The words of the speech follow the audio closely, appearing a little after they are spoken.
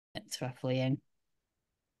weeks roughly, and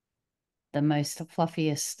the most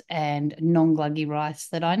fluffiest and non-gluggy rice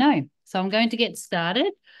that I know. So I'm going to get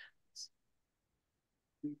started.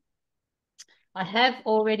 I have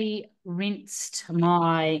already rinsed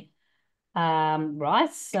my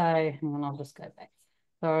rice, so hang on, I'll just go back.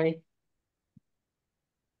 Sorry.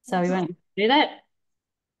 So we won't do that.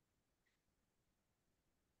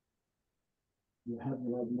 You haven't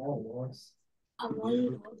had more rice.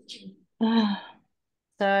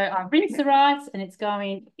 So I've rinsed the rice and it's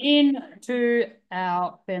going into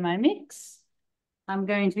our Thermomix. I'm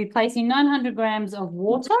going to be placing 900 grams of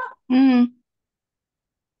water. Mm.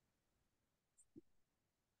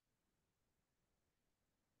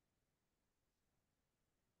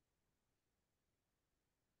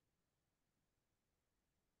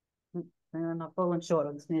 And I've fallen short.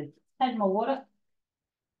 I just need to add more water.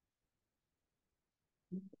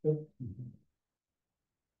 Mm-hmm.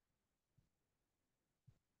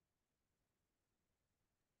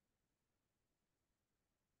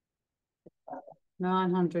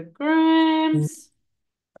 900 grams.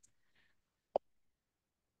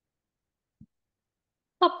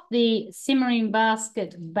 Pop the simmering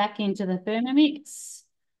basket back into the Thermomix.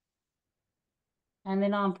 And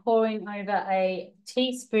then I'm pouring over a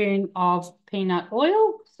teaspoon of peanut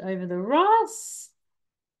oil over the rice.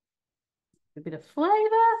 A bit of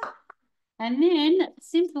flavour. And then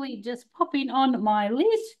simply just popping on my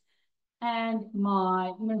lid and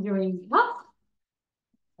my measuring cup.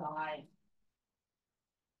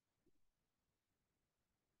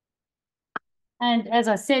 And as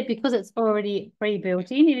I said, because it's already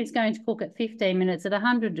pre-built in, it is going to cook at 15 minutes at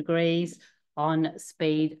 100 degrees on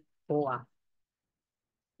speed 4.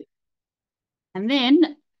 And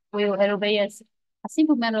then it'll be a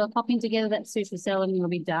simple matter of popping together that sushi salad and you'll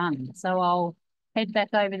be done. So I'll head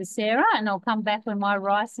back over to Sarah and I'll come back when my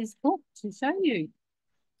rice is cooked to show you.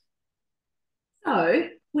 So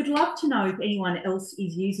we'd love to know if anyone else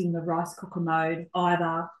is using the rice cooker mode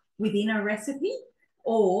either within a recipe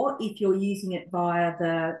or if you're using it via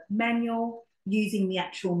the manual, using the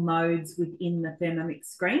actual modes within the Thermomix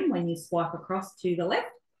screen. When you swipe across to the left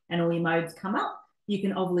and all your modes come up, you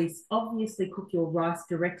can obviously cook your rice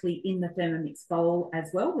directly in the Thermomix bowl as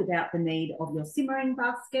well without the need of your simmering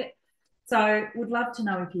basket. So we'd love to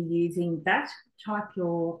know if you're using that. Type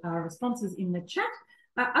your responses in the chat.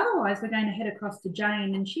 Otherwise, we're going to head across to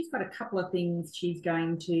Jane, and she's got a couple of things she's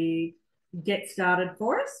going to get started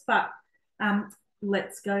for us. But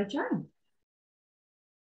let's go, Jane.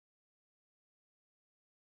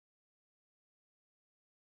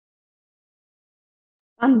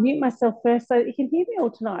 Unmute myself first so that you can hear me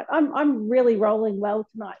all tonight. I'm really rolling well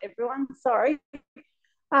tonight, everyone. Sorry.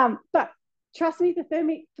 But trust me, the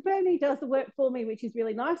Thermi does the work for me, which is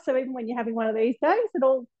really nice. So even when you're having one of these days, it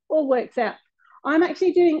all works out. I'm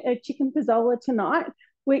actually doing a chicken pozzola tonight,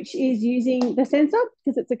 which is using the sensor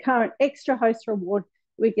because it's a current extra host reward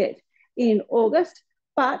we get in August.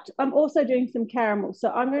 But I'm also doing some caramels. So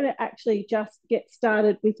I'm going to actually just get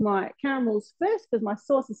started with my caramels first because my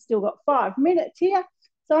sauce has still got 5 minutes here.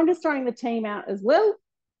 So I'm just throwing the team out as well.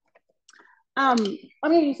 I'm going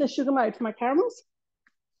to use the sugar mode for my caramels.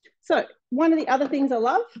 So one of the other things I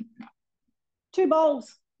love, 2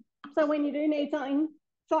 bowls. So when you do need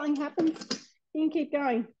something happens, you can keep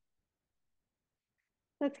going.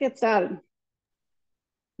 Let's get started.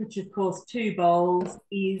 Which, of course, 2 bowls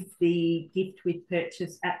is the gift with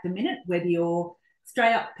purchase at the minute, whether you're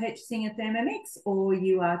straight up purchasing a Thermomix or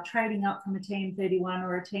you are trading up from a TM31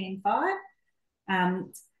 or a TM5.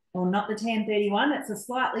 Or not the TM31, it's a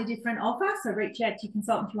slightly different offer. So reach out to your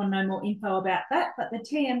consultant if you want to know more info about that. But the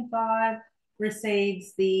TM5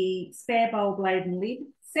 receives the spare bowl blade and lid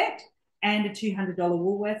set and a $200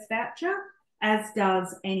 Woolworths voucher, as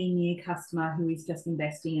does any new customer who is just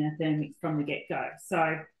investing in a Thermomix from the get-go.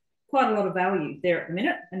 So quite a lot of value there at the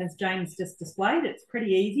minute. And as James just displayed, it's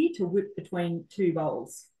pretty easy to whip between 2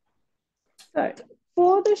 bowls. So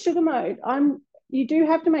for the sugar mode, you do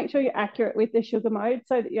have to make sure you're accurate with the sugar mode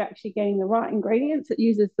so that you're actually getting the right ingredients. It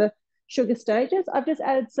uses the sugar stages. I've just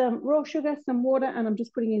added some raw sugar, some water, and I'm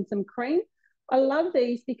just putting in some cream. I love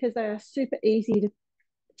these because they are super easy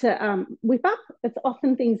to whip up. It's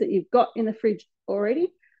often things that you've got in the fridge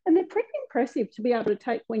already, and they're pretty impressive to be able to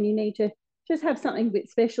take when you need to just have something a bit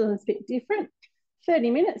special and a bit different.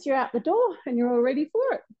 30 minutes, you're out the door and you're all ready for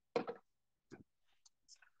it.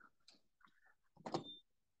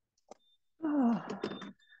 Oh.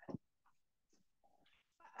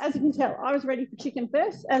 As you can tell, I was ready for chicken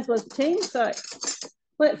first, as was the team. So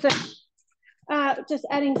let's just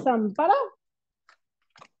adding some butter,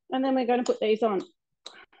 and then we're going to put these on.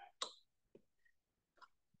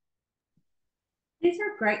 These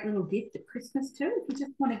are great little gift at Christmas too. If you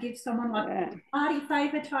just want to give someone like a party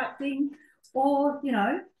favour type thing, or, you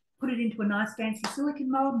know, put it into a nice fancy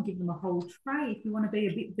silicone mould and give them a whole tray if you want to be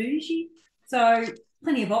a bit bougie. So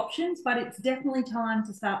plenty of options, but it's definitely time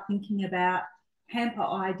to start thinking about hamper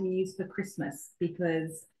ideas for Christmas,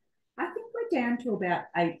 because I think we're down to about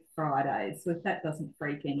 8 Fridays. So if that doesn't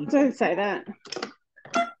freak anyone. Don't say that.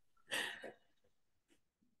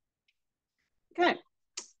 Okay.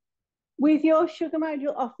 With your sugar mode,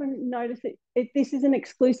 you'll often notice that this is an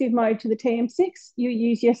exclusive mode to the TM6. You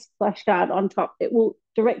use your splash guard on top. It will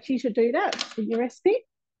direct you to do that in your recipe,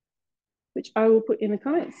 which I will put in the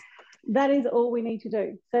comments. That is all we need to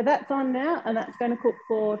do. So that's on now, and that's going to cook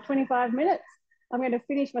for 25 minutes. I'm going to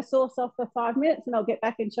finish my sauce off for 5 minutes, and I'll get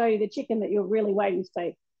back and show you the chicken that you're really waiting to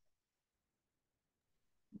see.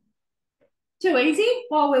 Too easy.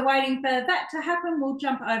 While we're waiting for that to happen, we'll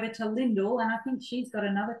jump over to Lyndall, and I think she's got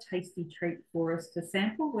another tasty treat for us to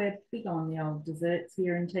sample. We're big on the old desserts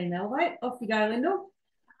here in Team Elevate. Off you go, Lyndall.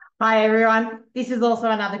 Hi, everyone. This is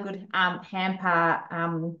also another good hamper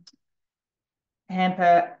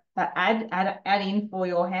add in for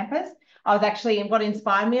your hampers. I was actually, what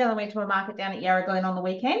inspired me, I went to a market down at Yarra Glen on the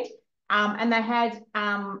weekend, and they had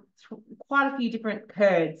quite a few different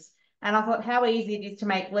curds. And I thought how easy it is to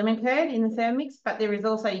make lemon curd in the Thermomix, but there is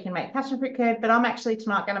also, you can make passion fruit curd, but I'm actually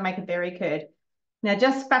tonight going to make a berry curd. Now,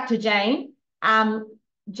 just back to Jane.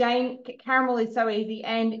 Jane, caramel is so easy,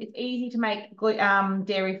 and it's easy to make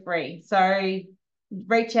dairy-free. So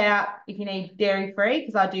reach out if you need dairy-free,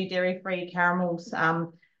 because I do dairy-free caramels,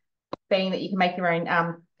 being that you can make your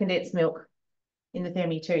own condensed milk in the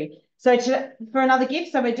Thermi too. So for another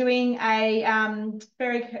gift, so we're doing a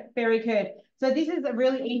berry curd. So this is a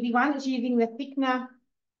really easy one. It's using the thickening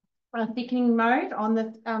mode on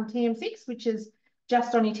the TM6, which is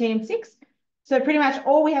just on your TM6. So pretty much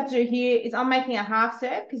all we have to do here is I'm making a half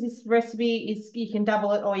serve, because this recipe is, you can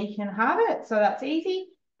double it or you can halve it. So that's easy.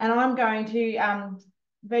 And I'm going to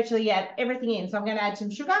virtually add everything in. So I'm going to add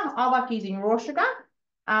some sugar. I like using raw sugar.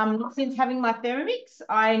 Since having my Thermomix,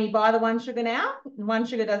 I only buy the one sugar now. One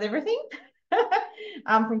sugar does everything.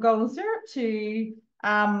 From golden syrup to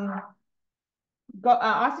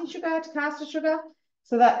icing sugar to caster sugar.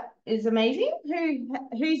 So that is amazing.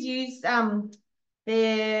 Who's used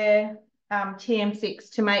their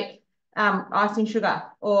TM6 to make icing sugar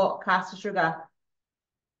or caster sugar?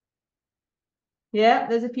 Yeah,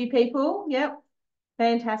 there's a few people. Yep,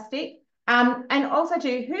 fantastic. And also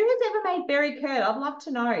too, who has ever made berry curd? I'd love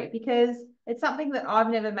to know, because it's something that I've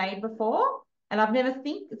never made before, and I've never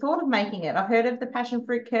thought of making it. I've heard of the passion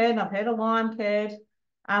fruit curd, and I've heard of lime curd,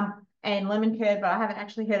 and lemon curd, but I haven't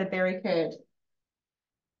actually heard of berry curd.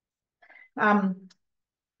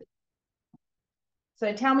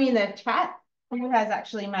 So tell me in the chat who has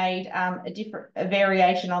actually made a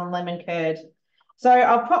variation on lemon curd. So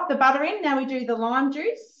I'll pop the butter in. Now we do the lime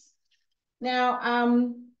juice. Now,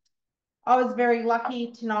 I was very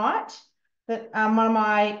lucky tonight that one of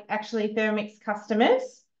my Thermomix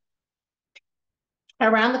customers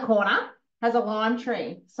around the corner has a lime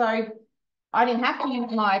tree. So I didn't have to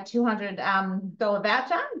use my $200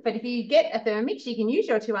 voucher, but if you get a Thermomix, you can use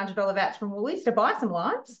your $200 voucher from Woolies to buy some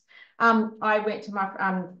limes. I went to my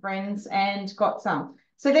friends and got some.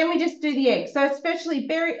 So then we just do the eggs. So especially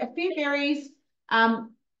a few berries,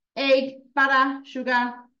 egg, butter,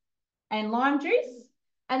 sugar, and lime juice.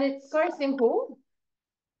 And it's so simple.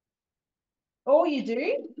 All you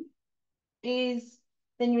do is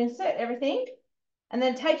then you insert everything, and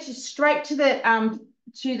then it takes you straight to the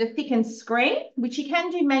thickened screen, which you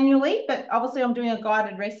can do manually, but obviously I'm doing a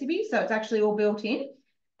guided recipe, so it's actually all built in.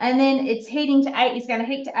 And then it's heating to 8. It's going to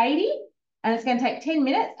heat to 80, and it's going to take 10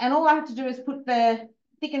 minutes. And all I have to do is put the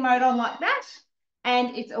thicken mode on like that,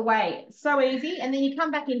 and it's away. So easy. And then you come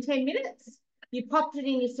back in 10 minutes. You popped it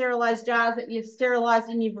in your sterilised jars that you've sterilised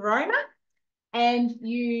in your Verona, and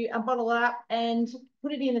you bottle it up and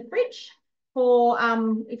put it in the fridge for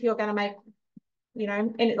if you're going to make, you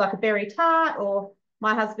know, like a berry tart, or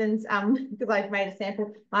my husband's, because I've made a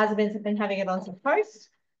sample, my husband's been having it on some toast.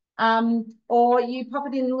 Or you pop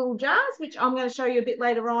it in little jars, which I'm going to show you a bit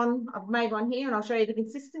later on. I've made one here and I'll show you the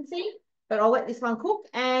consistency, but I'll let this one cook,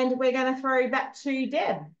 and we're going to throw back to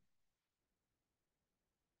Deb.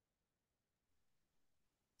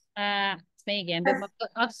 It's me again, but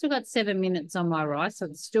I've still got 7 minutes on my rice, so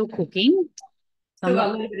it's still cooking. Still got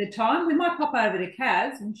a little bit of time. We might pop over to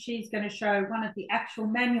Kaz, and she's going to show one of the actual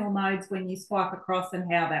manual modes when you swipe across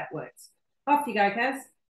and how that works. Off you go, Kaz.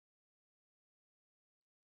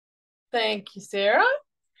 Thank you, Sarah.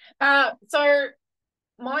 So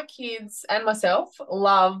my kids and myself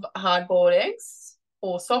love hard-boiled eggs.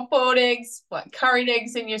 or soft-boiled eggs, like curried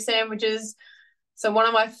eggs in your sandwiches. So one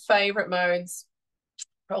of my favorite modes,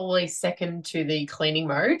 probably second to the cleaning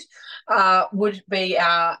mode, would be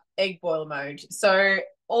our egg boiler mode. So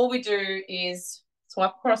all we do is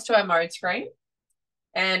swipe across to our mode screen.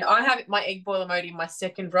 And I have my egg boiler mode in my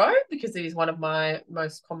second row because it is one of my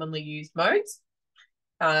most commonly used modes.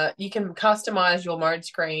 You can customize your mode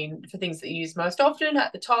screen for things that you use most often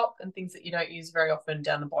at the top and things that you don't use very often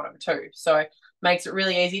down the bottom too. So makes it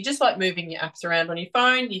really easy. Just like moving your apps around on your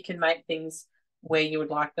phone, you can make things where you would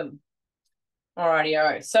like them.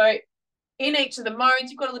 Alrighty-o. So in each of the modes,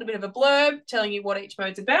 you've got a little bit of a blurb telling you what each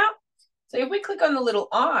mode's about. So if we click on the little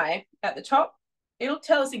eye at the top, it'll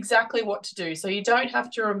tell us exactly what to do. So you don't have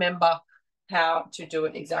to remember how to do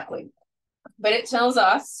it exactly. But it tells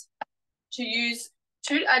us to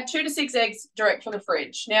add 2 to 6 eggs direct from the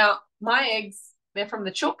fridge. Now, my eggs, they're from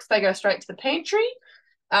the chooks. They go straight to the pantry.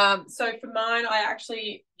 So for mine, I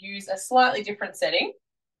actually use a slightly different setting.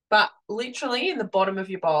 But literally in the bottom of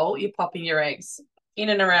your bowl, you're popping your eggs in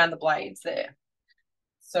and around the blades there.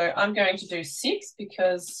 So I'm going to do 6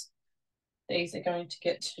 because these are going to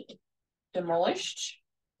get demolished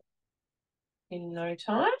in no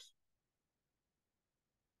time.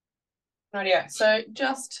 Rightio. So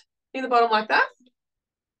just in the bottom like that.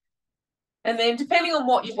 And then depending on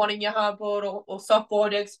what you want in your hard-boiled or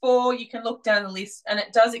soft-boiled eggs for, you can look down the list and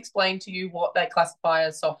it does explain to you what they classify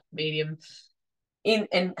as soft, medium,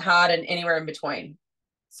 and hard and anywhere in between.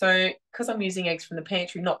 So because I'm using eggs from the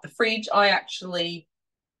pantry, not the fridge, I actually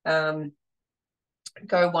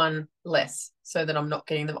go one less so that I'm not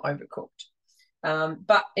getting them overcooked.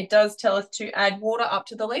 But it does tell us to add water up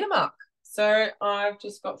to the litre mark. So I've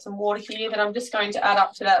just got some water here that I'm just going to add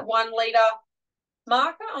up to that 1 litre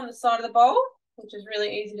marker on the side of the bowl, which is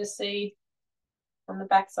really easy to see on the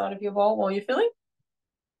back side of your bowl while you're filling.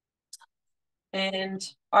 And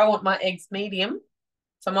I want my eggs medium.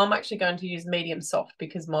 So I'm actually going to use medium soft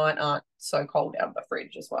because mine aren't so cold out of the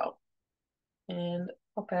fridge as well. And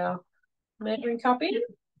pop our measuring cup in.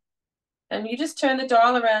 And you just turn the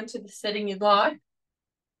dial around to the setting you'd like.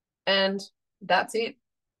 And that's it.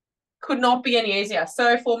 Could not be any easier.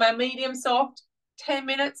 So for my medium soft, 10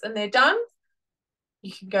 minutes and they're done.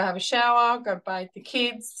 You can go have a shower, go bathe the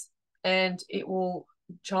kids, and it will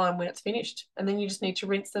chime when it's finished. And then you just need to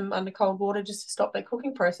rinse them under cold water just to stop that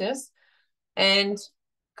cooking process. And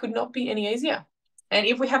could not be any easier. And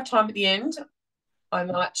if we have time at the end, I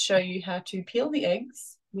might show you how to peel the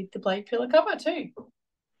eggs with the blade peeler cover too.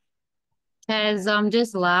 As I'm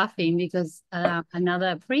just laughing because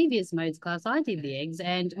another previous modes class, I did the eggs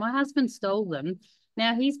and my husband stole them.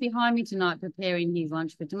 Now he's behind me tonight preparing his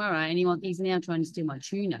lunch for tomorrow and he's now trying to steal my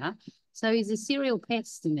tuna. So he's a serial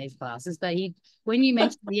pest in these classes. But when you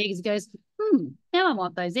mention the eggs, he goes, now I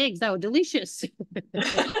want those eggs. They were delicious.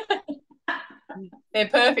 They're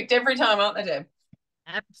perfect every time, aren't they, Deb?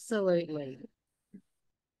 Absolutely.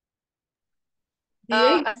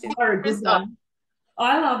 The eggs are a good one.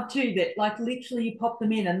 I love too that like literally you pop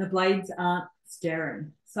them in and the blades aren't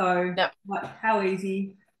stirring. So like how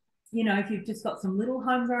easy, you know, if you've just got some little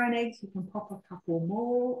homegrown eggs, you can pop a couple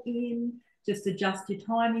more in, just adjust your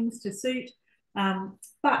timings to suit.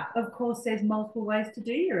 But of course, there's multiple ways to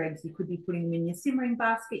do your eggs. You could be putting them in your simmering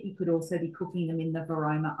basket. You could also be cooking them in the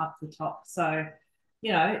varoma up the top. So,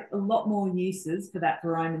 you know, a lot more uses for that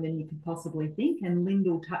varoma than you could possibly think. And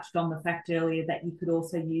Lyndall touched on the fact earlier that you could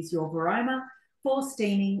also use your varoma for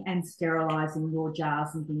steaming and sterilising your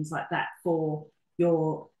jars and things like that for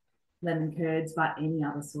your lemon curds, but any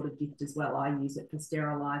other sort of gift as well. I use it for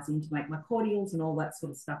sterilising to make my cordials and all that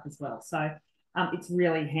sort of stuff as well. So it's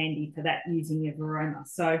really handy for that using your varoma.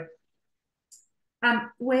 So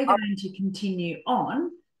we're going to continue on.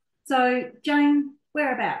 So Jane,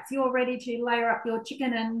 whereabouts? You're ready to layer up your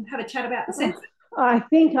chicken and have a chat about the sensor? I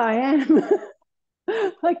think I am.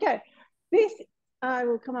 Okay, I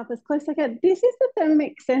will come up as close as I can. This is the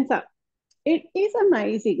Thermomix sensor. It is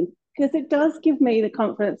amazing because it does give me the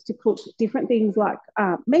confidence to cook different things like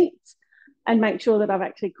meats and make sure that I've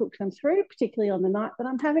actually cooked them through, particularly on the night that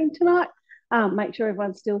I'm having tonight. Make sure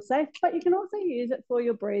everyone's still safe, but you can also use it for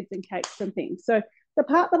your breads and cakes and things. So the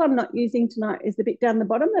part that I'm not using tonight is the bit down the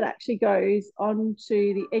bottom that actually goes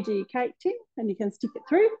onto the edge of your cake tin and you can stick it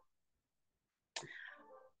through.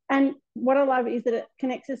 And what I love is that it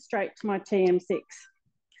connects us straight to my TM6.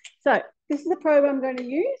 So this is the probe I'm going to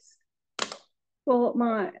use for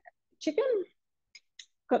my chicken.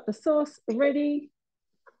 Got the sauce ready.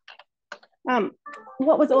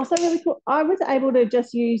 What was also really cool, I was able to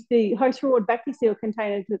just use the Host Reward vacuum seal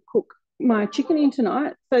container to cook my chicken in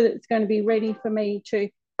tonight, so that it's going to be ready for me to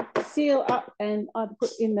seal up and either put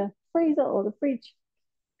in the freezer or the fridge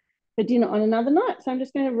for dinner on another night. So I'm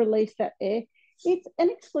just going to release that air. It's an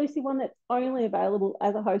exclusive one that's only available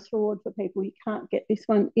as a host reward for people. You can't get this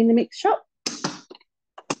one in the mix shop.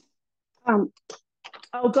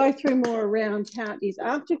 I'll go through more around how it is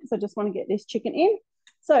after, because I just want to get this chicken in.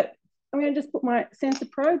 So I'm going to just put my sensor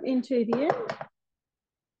probe into the end.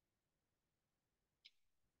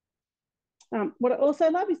 What I also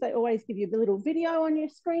love is they always give you a little video on your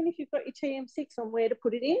screen if you've got your TM6 on where to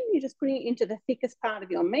put it in. You're just putting it into the thickest part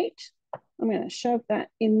of your meat. I'm going to shove that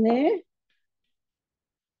in there.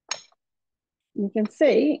 You can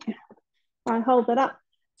see I hold that up,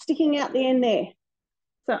 sticking out the end there.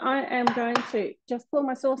 So I am going to just pour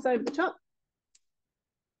my sauce over the top.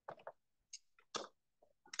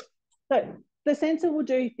 So the sensor will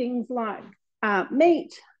do things like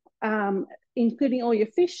meat, including all your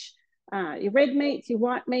fish, your red meats, your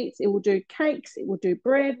white meats. It will do cakes. It will do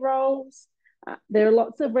bread rolls. There are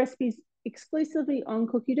lots of recipes exclusively on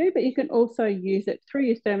CookieDo, but you can also use it through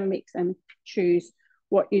your Thermomix and choose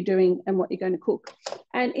what you're doing and what you're going to cook.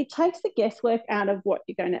 And it takes the guesswork out of what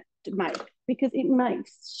you're going to make, because it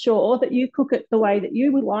makes sure that you cook it the way that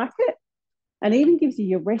you would like it, and even gives you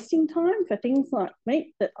your resting time for things like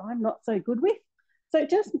meat that I'm not so good with. So it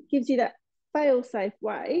just gives you that fail-safe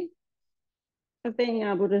way of being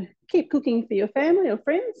able to keep cooking for your family or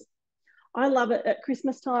friends. I love it at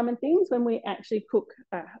Christmas time and things when we actually cook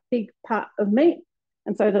a big part of meat,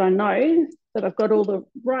 and so that I know that I've got all the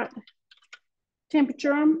right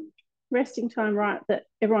temperature on, resting time right, that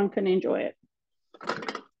everyone can enjoy it.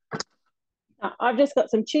 I've just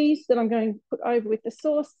got some cheese that I'm going to put over with the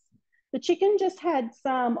sauce. The chicken just had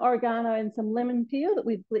some oregano and some lemon peel that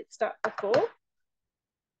we've blitzed up before.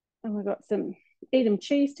 And we've got some Edam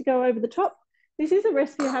cheese to go over the top. This is a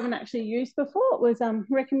recipe I haven't actually used before. It was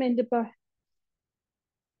recommended by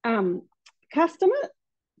customer,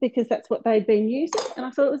 because that's what they'd been using. And I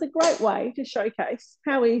thought it was a great way to showcase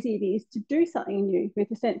how easy it is to do something new with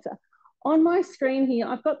a sensor. On my screen here,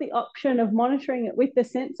 I've got the option of monitoring it with the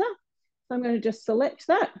sensor. So I'm going to just select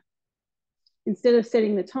that instead of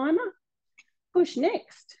setting the timer. Push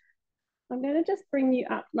next. I'm going to just bring you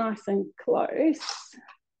up nice and close,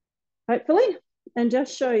 hopefully, and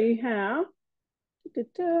just show you how.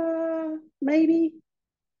 Maybe,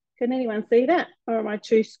 can anyone see that? Or am I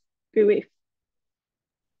too screwy?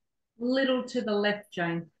 Little to the left,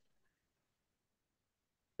 Jane.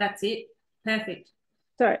 That's it. Perfect.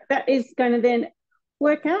 So that is going to then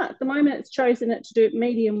work out. At the moment, it's chosen it to do it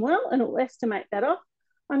medium well, and it will estimate that off.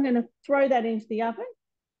 I'm going to throw that into the oven,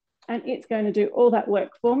 and it's going to do all that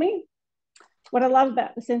work for me. What I love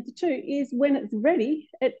about the sensor too is when it's ready,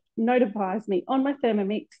 it notifies me on my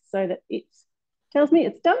Thermomix so that it tells me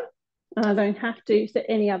it's done, and I don't have to set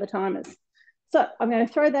any other timers. So I'm going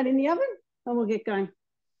to throw that in the oven, and we'll get going.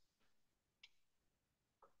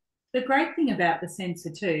 The great thing about the sensor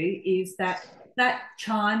too is that that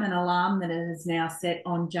chime and alarm that it has now set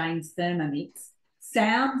on Jane's Thermomix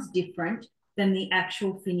sounds different than the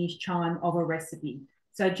actual finished chime of a recipe.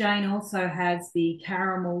 So Jane also has the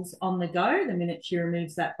caramels on the go the minute she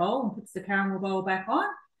removes that bowl and puts the caramel bowl back on.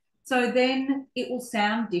 So then it will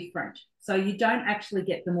sound different. So you don't actually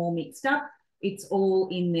get them all mixed up. It's all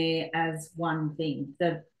in there as one thing.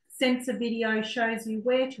 The sensor video shows you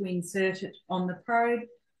where to insert it on the probe.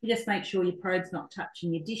 You just make sure your probe's not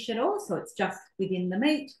touching your dish at all, so it's just within the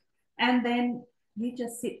meat. And then you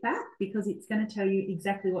just sit back, because it's going to tell you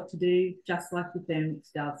exactly what to do, just like the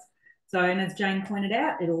Thermomix does. So, and as Jane pointed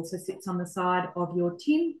out, it also sits on the side of your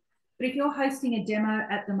tin. But if you're hosting a demo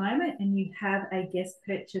at the moment and you have a guest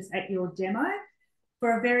purchase at your demo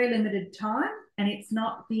for a very limited time, and it's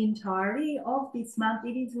not the entirety of this month,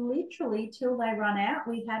 it is literally till they run out.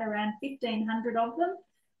 We had around 1,500 of them,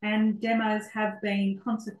 and demos have been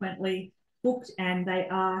consequently booked, and they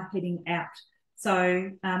are heading out. So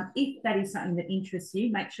if that is something that interests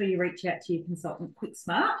you, make sure you reach out to your consultant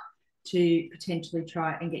QuickSmart to potentially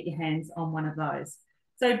try and get your hands on one of those.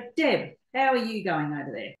 So Deb, how are you going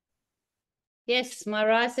over there? Yes, my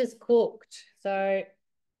rice is cooked. So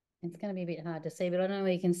it's going to be a bit hard to see, but I don't know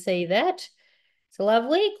if you can see that. It's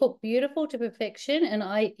lovely, cooked beautiful to perfection, and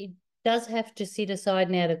it does have to sit aside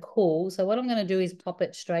now to cool. So what I'm going to do is pop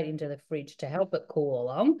it straight into the fridge to help it cool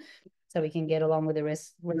along, so we can get along with the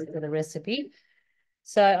rest of the recipe.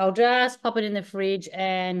 So I'll just pop it in the fridge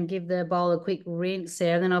and give the bowl a quick rinse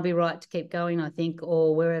there, and then I'll be right to keep going, I think,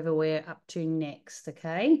 or wherever we're up to next,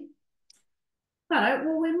 okay? Right,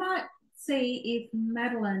 well, we might see if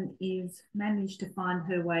Madeline is managed to find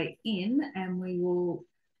her way in, and we will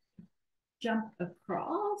jump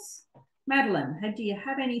across. Madeline, do you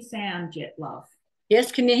have any sound yet, love?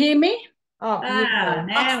 Yes, can you hear me? Oh, beautiful.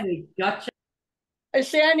 Now we've got you.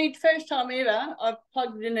 It's the only first time ever I've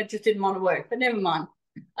plugged it in, it just didn't want to work, but never mind.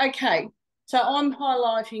 Okay, so I'm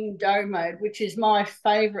highlighting dough mode, which is my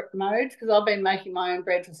favourite mode because I've been making my own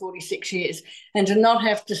bread for 46 years. And to not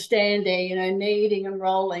have to stand there, you know, kneading and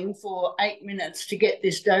rolling for 8 minutes to get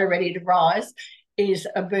this dough ready to rise is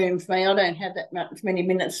a boom for me. I don't have that many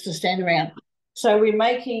minutes to stand around. So we're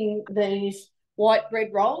making these white bread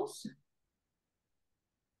rolls.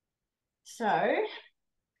 So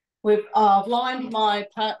I've lined my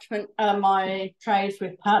parchment, my trays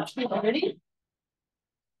with parchment already.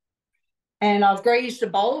 And I've greased a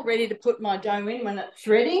bowl ready to put my dough in when it's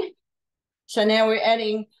ready. So now we're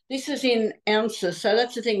adding, this is in ounces. So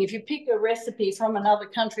that's the thing. If you pick a recipe from another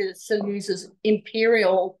country that still uses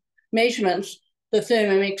imperial measurements, the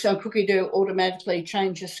Thermomix on Cookie Dough automatically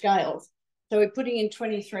changes scales. So we're putting in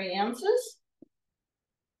 23 ounces.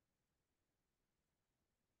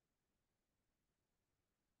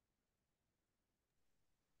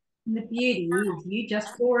 And the beauty is you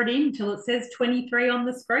just pour it in until it says 23 on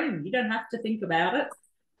the screen. You don't have to think about it.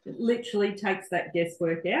 It literally takes that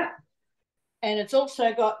guesswork out. And it's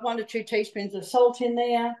also got 1 to 2 teaspoons of salt in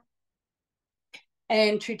there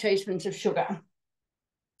and 2 teaspoons of sugar.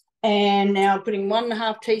 And now I'm putting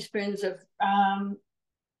 1.5 teaspoons of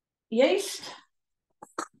yeast.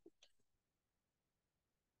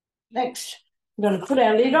 Next, I'm going to put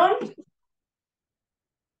our lid on.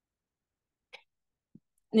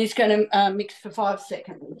 And it's going to mix for 5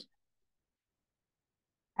 seconds.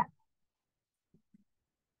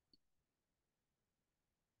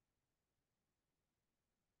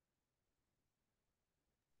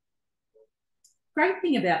 Great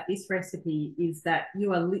thing about this recipe is that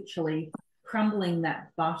you are literally crumbling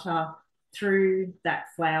that butter through that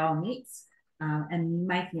flour mix and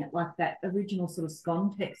making it like that original sort of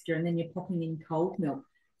scone texture, and then you're popping in cold milk.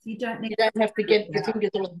 So you don't have to get your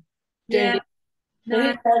fingers all dirty. Yeah.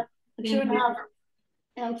 No. 2.5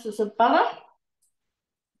 ounces of butter.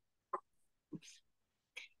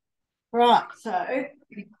 Right, so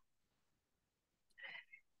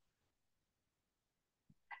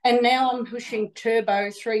and now I'm pushing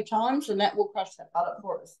turbo 3 times, and that will crush that butter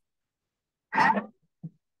for us.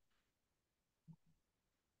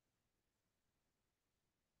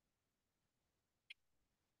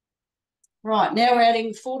 Right, now we're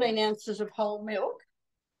adding 14 ounces of whole milk.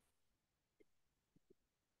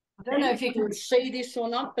 I don't know if you can see this or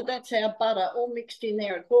not, but that's our butter all mixed in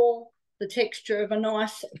there. It's all the texture of a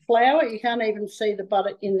nice flour. You can't even see the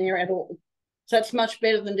butter in there at all. So it's much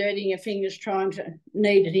better than dirtying your fingers trying to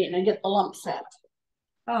knead it in and get the lumps out.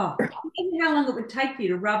 Oh, think how long it would take you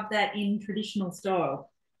to rub that in traditional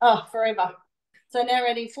style. Oh, forever. So now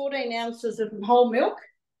adding 14 ounces of whole milk.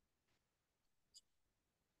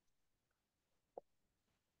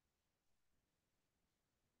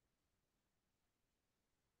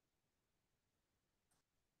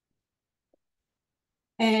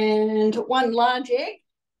 And 1 large egg.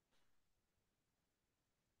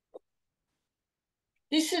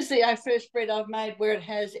 This is the first bread I've made where it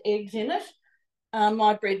has eggs in it.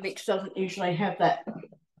 My bread mix doesn't usually have that.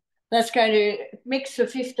 That's going to mix for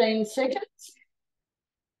 15 seconds.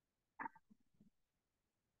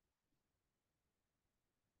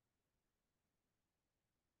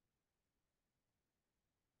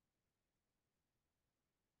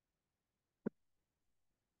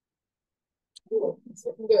 Ooh, it's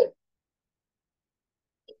looking good.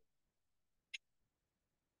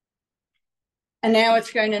 And now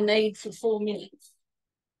it's going to knead for 4 minutes.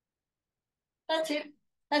 That's it.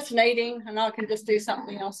 That's kneading, and I can just do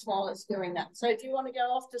something else while it's doing that. So do you want to go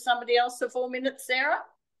off to somebody else for 4 minutes, Sarah?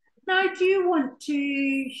 No, do you want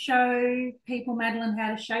to show people, Madeline,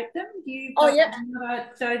 how to shape them? Do you? Oh, yep.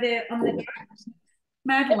 So they're on the.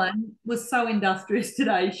 Madeline was so industrious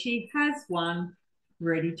today. She has one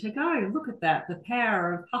ready to go. Look at that. The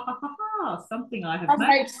power of ha ha ha ha. Something I have I've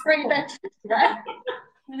made 3 batches today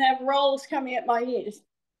and have rolls coming at my ears.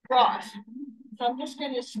 Right. So I'm just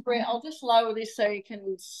going to spread. I'll just lower this so you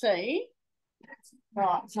can see.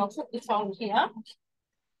 Right. So I'll put this on here.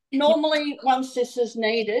 Normally, once this is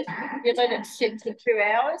kneaded, you let it sit for 2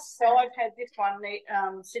 hours. So I've had this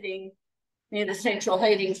one sitting near the central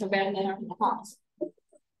heating for about 1.5 hours.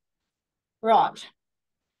 Right.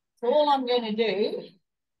 So all I'm going to do is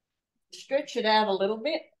stretch it out a little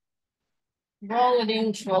bit, roll it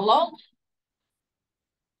into a log.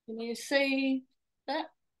 Can you see that?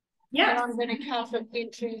 Yeah. And I'm going to cut it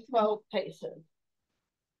into 12 pieces.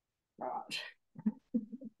 Right.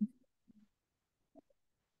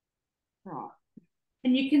 Right.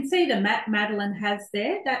 And you can see the mat Madeline has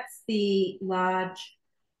there. That's the large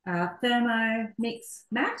Thermomix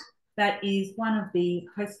mat. That is one of the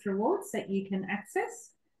host rewards that you can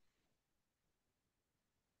access.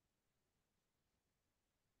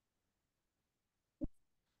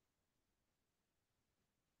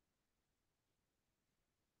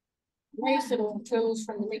 These little tools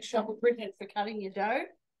from the mix shop are brilliant for cutting your dough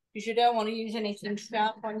because you don't want to use anything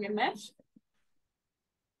sharp on your mat.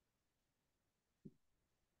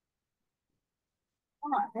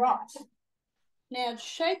 Right. Now, to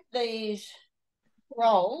shape these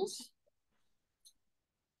rolls,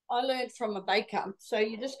 I learned from a baker. So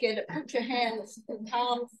you just get it, put your hands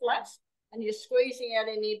palm flat, and you're squeezing out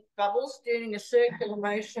any bubbles, doing a circular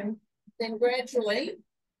motion. Then gradually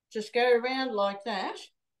just go around like that.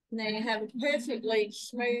 And then you have a perfectly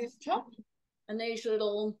smooth top and these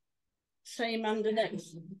little seam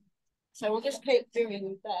underneath. So we'll just keep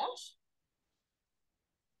doing that.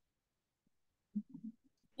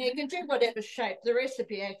 You can do whatever shape. The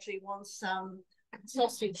recipe actually wants some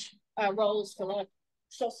sausage rolls for like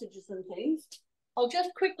sausages and things. I'll just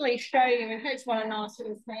quickly show you. Here's one a nice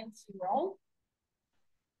little fancy roll.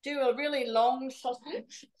 Do a really long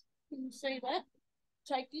sausage. Can you see that?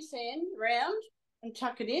 Take this end round and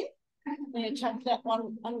tuck it in. Then you tuck that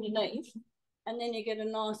one underneath. And then you get a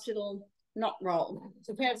nice little knot roll.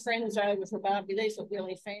 So if you have friends over for barbecue, these look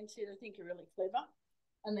really fancy. They think you're really clever.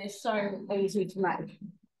 And they're so easy to make.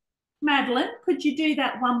 Madeline, could you do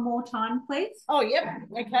that one more time, please? Oh, yep.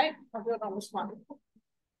 Okay. I'll do it on this one.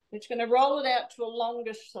 It's going to roll it out to a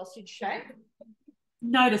longer sausage shape.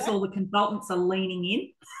 Notice all the consultants are leaning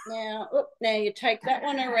in. Now you take that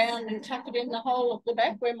one around and tuck it in the hole at the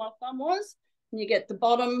back where my thumb was. And you get the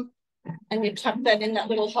bottom and you tuck that in that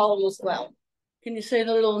little hole as well. Can you see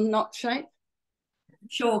the little knot shape?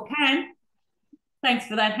 Sure can. Thanks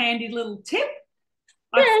for that handy little tip.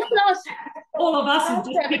 Yeah, it's nice. All of us have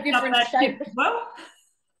just picked up that tip as well.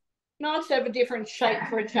 Nice to have a different shape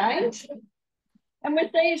for a change. And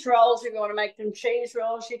with these rolls, if you want to make them cheese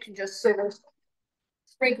rolls, you can just sort of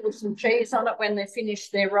sprinkle some cheese on it when they finish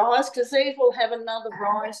their rise, because these will have another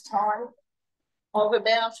rise time of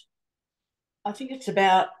about, I think it's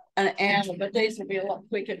about an hour, but these will be a lot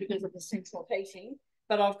quicker because of the central heating.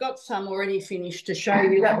 But I've got some already finished to show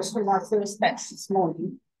you. That was from my first batch this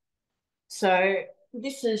morning. So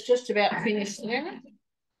this is just about finished there.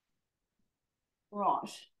 Right.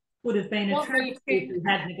 Would have been a treat if we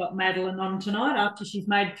hadn't got Madeline on tonight after she's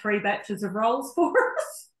made 3 batches of rolls for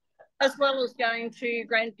us. As well as going to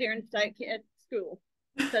grandparents' day at school.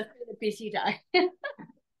 So it's been a busy day.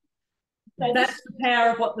 So that's the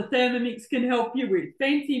power of what the Thermomix can help you with.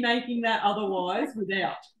 Fancy making that otherwise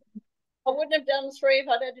without. I wouldn't have done 3 if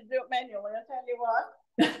I'd had to do it manually, I'll tell you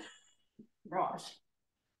what. Right.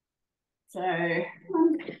 So,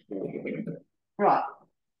 right.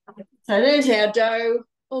 So there's our dough,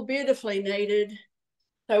 all beautifully kneaded.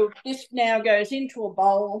 So this now goes into a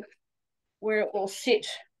bowl where it will sit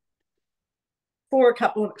for a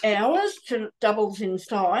couple of hours till it doubles in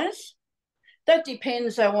size. That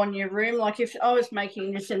depends though on your room. Like if I was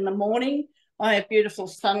making this in the morning, I have beautiful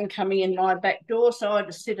sun coming in my back door, so I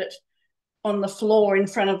just sit it on the floor in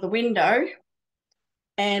front of the window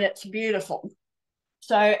and it's beautiful.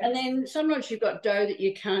 So, and then sometimes you've got dough that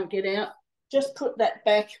you can't get out. Just put that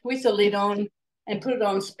back with the lid on and put it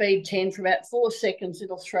on speed 10 for about 4 seconds.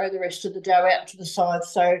 It'll throw the rest of the dough out to the side,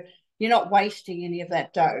 so you're not wasting any of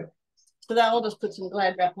that dough. So I'll just put some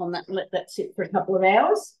Glad wrap on that and let that sit for a couple of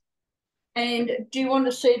hours. And do you want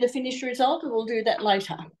to see the finished result, or we'll do that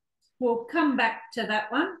later? We'll come back to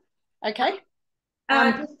that one. Okay.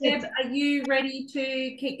 Deb, are you ready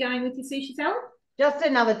to keep going with your sushi salad? Just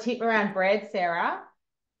another tip around bread, Sarah,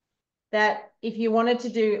 that if you wanted to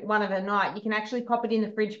do one of a night, you can actually pop it in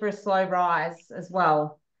the fridge for a slow rise as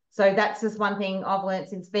well. So that's just one thing I've learned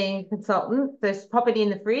since being a consultant. Just pop it in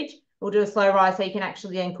the fridge. We'll do a slow rise so you can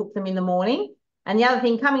actually then cook them in the morning. And the other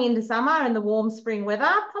thing, coming into summer and the warm spring weather,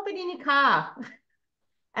 pop it in your car.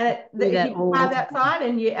 And if you car's outside,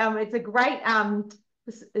 and you, it's a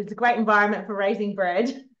great environment for raising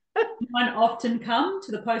bread. Mine often come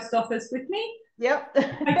to the post office with me. Yep.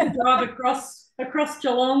 Takes a drive across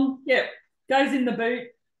Geelong. Yep. Goes in the boot,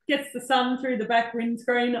 gets the sun through the back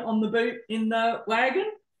windscreen on the boot in the wagon,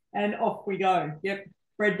 and off we go. Yep.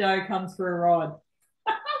 Bread dough comes for a ride.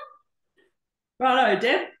 Righto,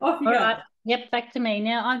 Deb, off you go. Right. Yep, back to me.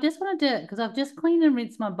 Now, I just want to do it because I've just cleaned and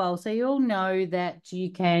rinsed my bowl. So you all know that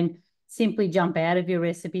you can simply jump out of your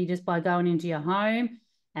recipe just by going into your home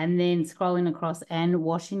and then scrolling across and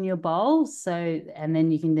washing your bowl. So, and then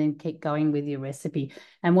you can then keep going with your recipe.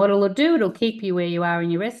 And what it'll do, it'll keep you where you are in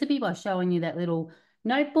your recipe by showing you that little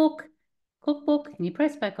notebook, cookbook, and you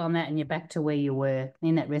press back on that and you're back to where you were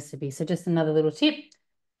in that recipe. So just another little tip.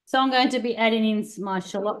 So I'm going to be adding in my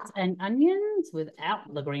shallots and onions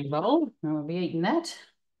without the green bowl. I will be eating that.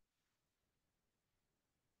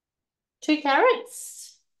 2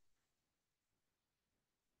 carrots,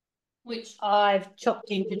 which I've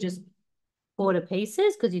chopped into just quarter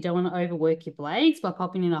pieces because you don't want to overwork your blades by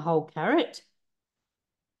popping in a whole carrot.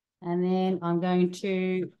 And then I'm going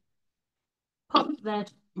to pop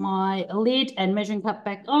my lid and measuring cup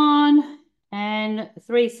back on, and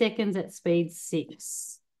 3 seconds at speed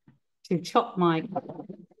 6 to chop my.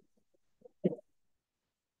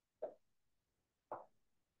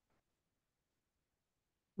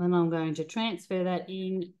 Then I'm going to transfer that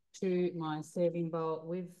into my serving bowl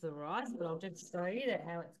with the rice, but I'll just show you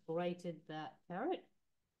how it's grated that carrot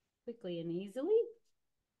quickly and easily.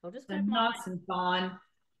 I'll just grab nice and fine.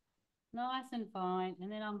 Nice and fine.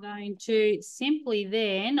 And then I'm going to simply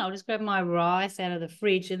then, I'll just grab my rice out of the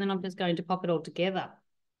fridge, and then I'm just going to pop it all together.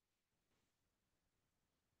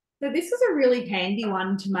 So this is a really handy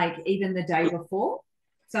one to make even the day before.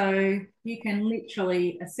 So you can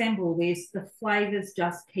literally assemble this. The flavours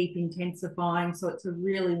just keep intensifying. So it's a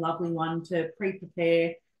really lovely one to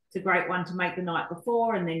pre-prepare. It's a great one to make the night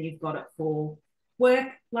before, and then you've got it for work,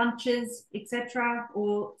 lunches, etc.,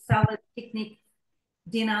 or salad, picnic,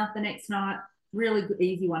 dinner the next night. Really good,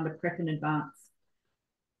 easy one to prep in advance.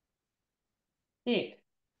 Yeah.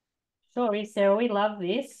 Sorry, Sarah, we love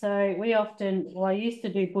this. So we often, well, I used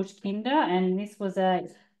to do bush kinder, and this was a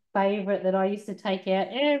favourite that I used to take out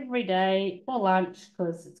every day for lunch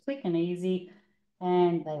because it's quick and easy,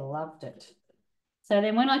 and they loved it. So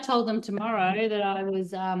then when I told them tomorrow that I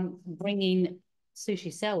was bringing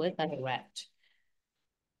sushi salad, they were wrapped.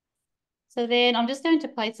 So then I'm just going to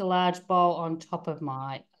place a large bowl on top of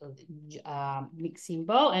my mixing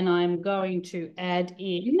bowl, and I'm going to add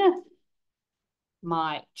in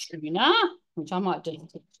my tuna, which I might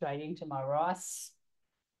just dip straight into my rice,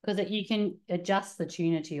 because you can adjust the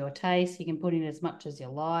tuna to your taste. You can put in as much as you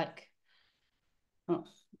like. Oh,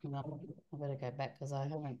 no, I better go back because I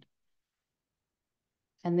haven't.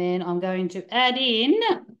 And then I'm going to add in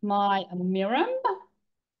my mirum.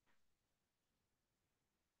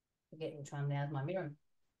 Forget which one now is my mirum.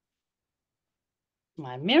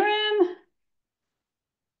 My mirum,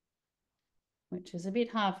 which is a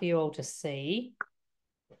bit hard for you all to see.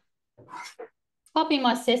 Pop in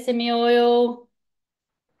my sesame oil.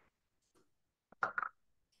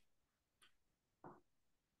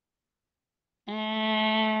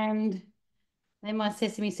 And then my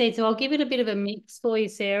sesame seeds. So I'll give it a bit of a mix for you,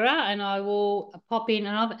 Sarah, and I will pop in,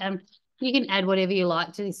 and you can add whatever you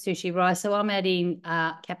like to this sushi rice. So I'm adding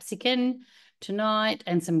capsicum tonight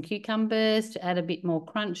and some cucumbers to add a bit more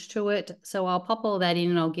crunch to it. So I'll pop all that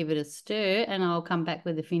in and I'll give it a stir, and I'll come back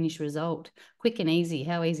with the finished result. Quick and easy.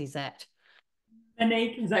 How easy is that?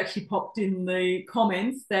 Monique has actually popped in the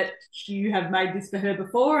comments that you have made this for her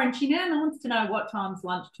before, and she now wants to know what time's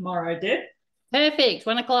lunch tomorrow, Deb. Perfect,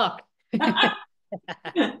 1 o'clock.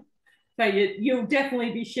 So you'll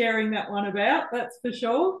definitely be sharing that one about, that's for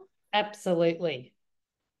sure. Absolutely.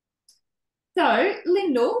 So,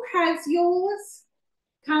 Lyndall, has yours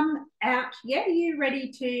come out yet? Are you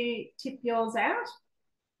ready to tip yours out?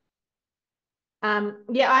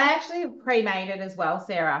 Yeah, I actually pre-made it as well,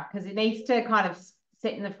 Sarah, because it needs to kind of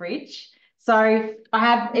sit in the fridge. So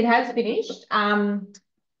it has finished.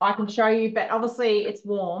 I can show you, but obviously it's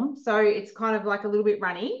warm, so it's kind of like a little bit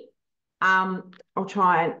runny. I'll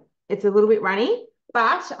try it. It's a little bit runny,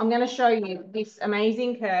 but I'm going to show you this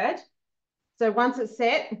amazing curd. So once it's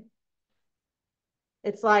set,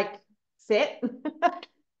 it's like set.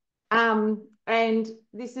 And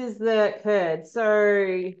this is the curd.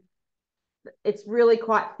 So it's really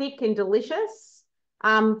quite thick and delicious.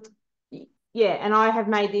 Yeah, and I have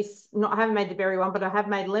made this, I haven't made the berry one, but I have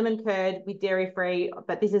made lemon curd with dairy free,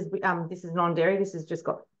 but this is non-dairy. This has just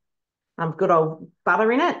got good old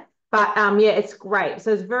butter in it. But yeah, it's great.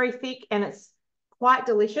 So it's very thick and it's quite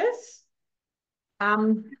delicious.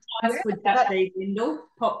 Nice would that be, Lyndall?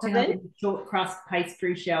 Popped in a short crust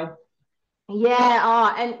pastry shell.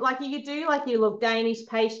 Yeah, and like you could do like your little Danish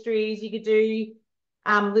pastries, you could do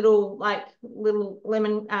little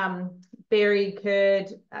lemon berry curd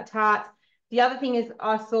tarts. The other thing is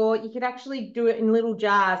I saw you could actually do it in little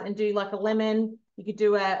jars and do like a lemon, you could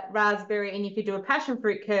do a raspberry, and you could do a passion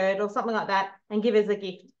fruit curd or something like that and give as a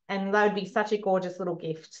gift. And that would be such a gorgeous little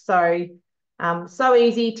gift. So so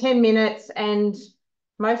easy, 10 minutes, and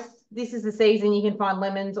this is the season you can find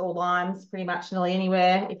lemons or limes pretty much nearly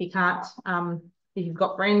anywhere. If you can't, if you've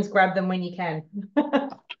got friends, grab them when you can.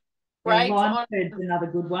 Right. Lime curd's another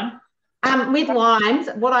good one. With limes,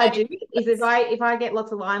 what I do is if I get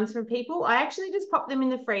lots of limes from people, I actually just pop them in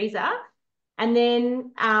the freezer, And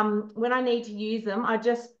then when I need to use them, I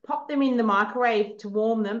just pop them in the microwave to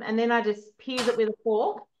warm them, and then I just pierce it with a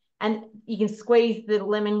fork, and you can squeeze the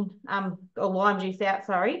lemon or lime juice out,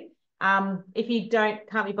 sorry. If you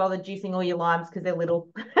can't be bothered juicing all your limes because they're little.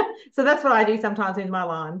 So that's what I do sometimes with my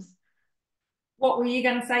limes. What were you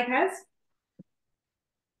going to say, Kaz?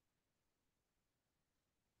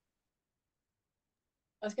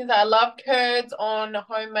 I was going to say, I love curds on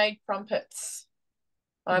homemade crumpets.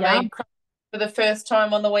 I made crumpets for the first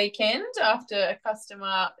time on the weekend after a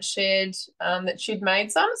customer shared that she'd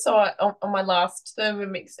made some. So on my last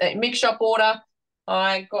Thermomix mix shop order,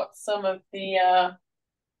 I got some of the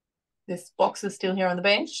this box is still here on the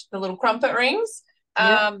bench, the little crumpet rings,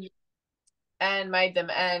 and made them.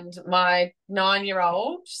 And my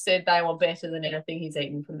 9-year-old said they were better than anything he's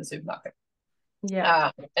eaten from the supermarket.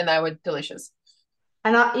 Yeah, and they were delicious.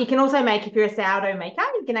 And you can also make, if you're a sourdough maker,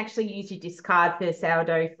 you can actually use your discard for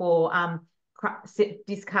sourdough for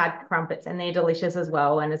discard crumpets, and they're delicious as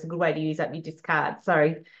well. And it's a good way to use up your discard.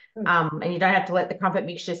 So, and you don't have to let the crumpet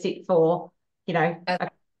mixture sit for,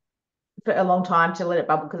 for a long time to let it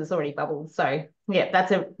bubble, because it's already bubbled. So, yeah,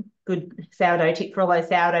 that's a good sourdough tip for all those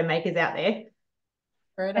sourdough makers out there.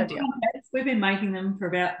 Great idea. We've been making them for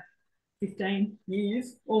about 15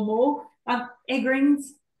 years or more. Egg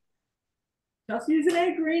rings. Just use an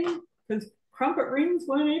egg ring, because crumpet rings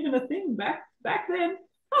weren't even a thing back then.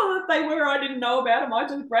 Oh, if they were, I didn't know about them. I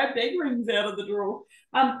just grabbed egg rings out of the drawer.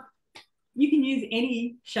 You can use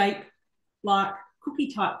any shape, like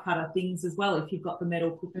cookie type cutter things as well, if you've got the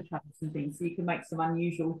metal cookie cutters and things. So you can make some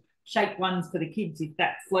unusual shaped ones for the kids if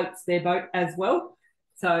that floats their boat as well.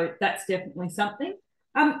 So that's definitely something.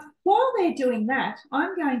 While they're doing that,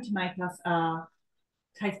 I'm going to make us a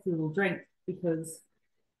tasty little drink, because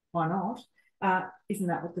why not? Isn't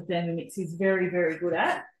that what the Thermomix is very, very good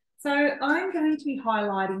at? So I'm going to be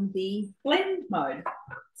highlighting the blend mode.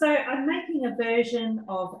 So I'm making a version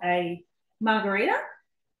of a margarita,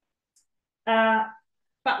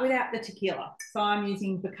 but without the tequila. So I'm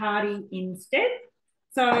using Bacardi instead.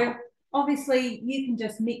 So obviously you can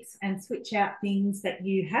just mix and switch out things that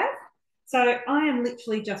you have. So I am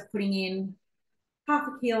literally just putting in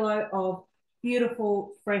 1/2 kilo of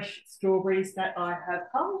beautiful fresh strawberries that I have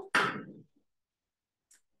culled.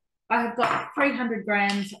 I have got 300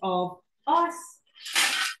 grams of ice.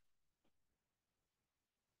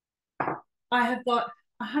 I have got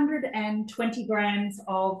 120 grams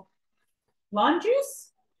of lime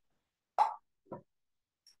juice.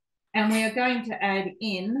 And we are going to add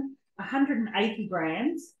in 180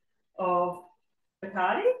 grams of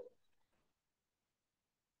Bacardi.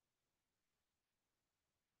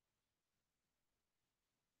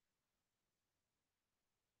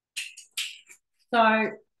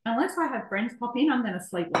 So unless I have friends pop in, I'm going to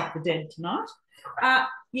sleep like the dead tonight.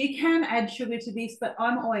 You can add sugar to this, but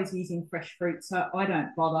I'm always using fresh fruit, so I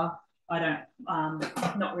don't bother. I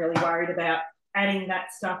don't, not really worried about adding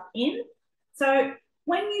that stuff in. So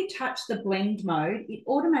when you touch the blend mode, it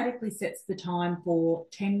automatically sets the time for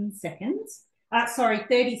 10 seconds.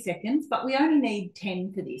 30 seconds, but we only need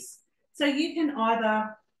 10 for this. So you can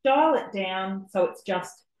either dial it down so it's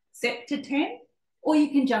just set to 10, or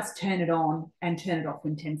you can just turn it on and turn it off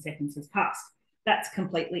when 10 seconds has passed. That's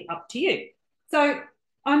completely up to you. So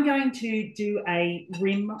I'm going to do a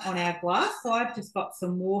rim on our glass. So I've just got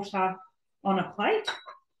some water on a plate,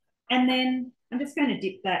 and then I'm just going to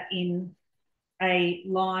dip that in a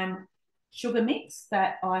lime sugar mix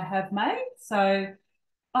that I have made. So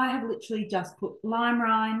I have literally just put lime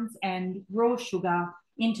rinds and raw sugar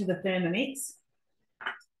into the Thermomix,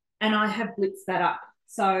 and I have blitzed that up.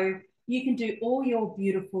 So you can do all your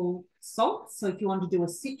beautiful salts. So if you want to do a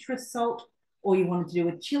citrus salt, or you wanted to do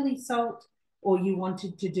a chili salt, or you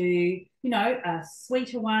wanted to do, a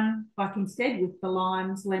sweeter one, like instead with the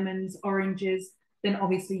limes, lemons, oranges, then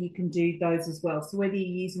obviously you can do those as well. So whether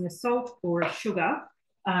you're using a salt or a sugar,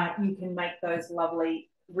 you can make those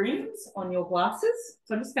lovely rims on your glasses.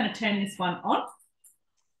 So I'm just going to turn this one on.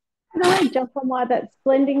 Can I jump on why that's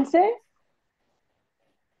blending, sir?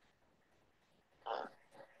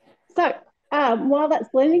 So while that's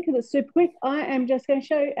blending, because it's super quick, I am just going to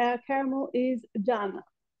show you our caramel is done.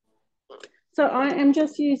 So I am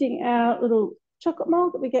just using our little chocolate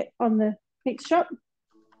mold that we get on the mix shop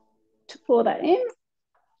to pour that in.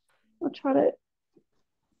 I'll try to,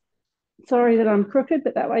 sorry that I'm crooked,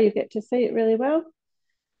 but that way you get to see it really well.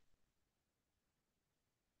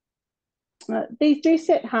 These do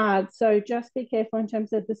set hard, so just be careful in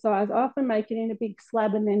terms of the size. I often make it in a big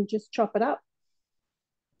slab and then just chop it up,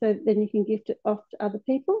 so then you can gift it off to other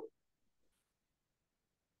people.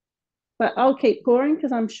 But I'll keep pouring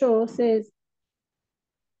because I'm sure says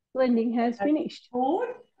Blending has finished. Board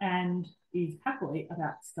and is happily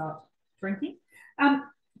about to start drinking.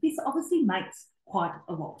 This obviously makes quite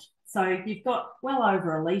a lot. So you've got well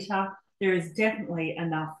over a litre. There is definitely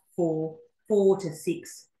enough for 4 to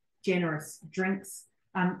 6 generous drinks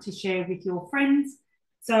to share with your friends.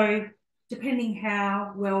 So depending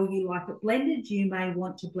how well you like it blended, you may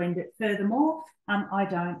want to blend it furthermore. I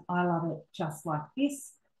don't. I love it just like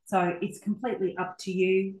this. So it's completely up to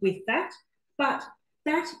you with that. But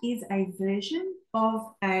that is a version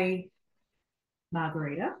of a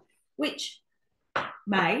margarita, which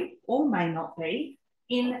may or may not be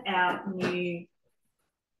in our new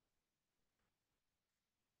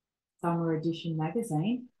summer edition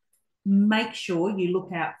magazine. Make sure you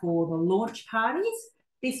look out for the launch parties.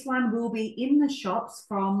 This one will be in the shops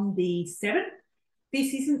from the 7th.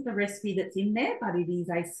 This isn't the recipe that's in there, but it is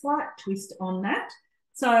a slight twist on that.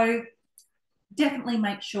 So definitely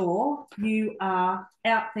make sure you are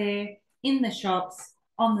out there in the shops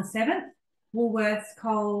on the 7th. Woolworths,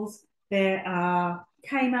 Coles, there are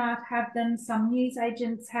Kmart have them, some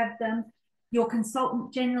newsagents have them. Your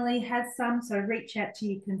consultant generally has some, so reach out to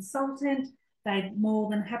your consultant. They'd more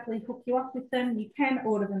than happily hook you up with them. You can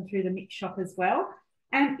order them through the Mix Shop as well.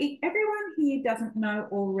 And if everyone here doesn't know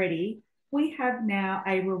already, we have now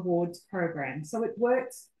a rewards program. So it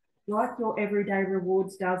works like your everyday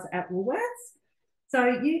rewards does at Woolworths. So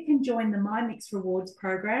you can join the My Mix Rewards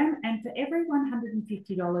program, and for every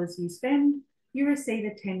 $150 you spend, you receive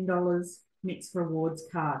a $10 Mix Rewards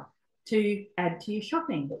card to add to your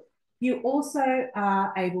shopping. You also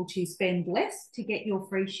are able to spend less to get your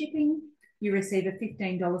free shipping. You receive a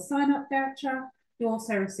 $15 sign-up voucher. You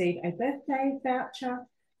also receive a birthday voucher.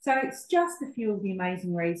 So it's just a few of the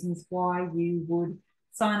amazing reasons why you would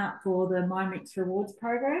sign up for the My Mix Rewards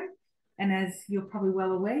program. And as you're probably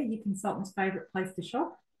well aware, your consultant's favourite place to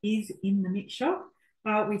shop is in the Mix Shop.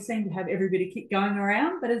 We seem to have every bit of kit going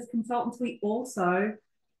around, but as consultants, we also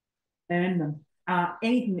earn them.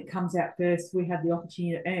 Anything that comes out first, we have the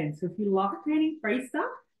opportunity to earn. So if you like earning free stuff,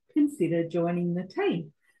 consider joining the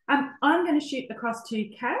team. I'm going to shoot across to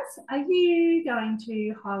Kaz. Are you going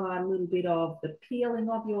to highlight a little bit of the peeling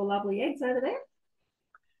of your lovely eggs over there?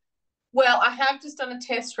 Well, I have just done a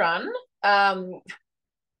test run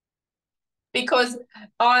because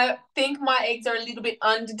I think my eggs are a little bit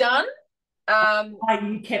underdone.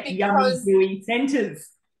 You kept yummy, gooey centres.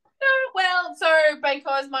 No, well, so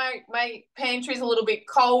because my pantry is a little bit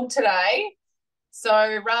cold today,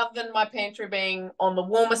 so rather than my pantry being on the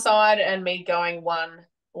warmer side and me going one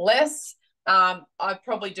less, I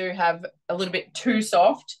probably do have a little bit too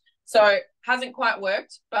soft. So hasn't quite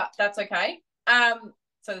worked, but that's okay.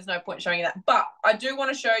 So there's no point showing you that. But I do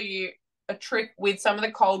want to show you a trick with some of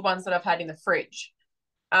the cold ones that I've had in the fridge.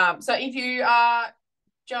 So if you are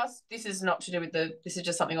this is not to do with this is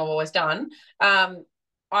just something I've always done.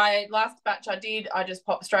 Last batch I just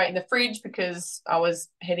popped straight in the fridge because I was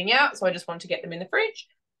heading out, so I just wanted to get them in the fridge.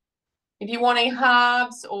 If you're wanting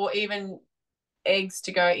halves or even eggs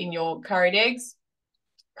to go in your curried eggs,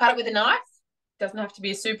 cut it with a knife. Doesn't have to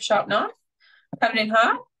be a super sharp knife. Cut it in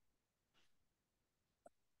half.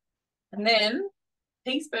 And then,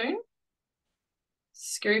 teaspoon,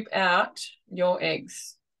 scoop out your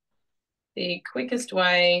eggs. The quickest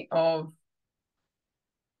way of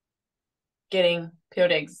getting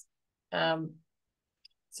peeled eggs.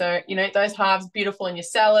 So, you know, those halves, beautiful in your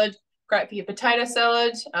salad, great for your potato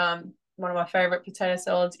salad. One of my favourite potato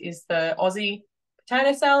salads is the Aussie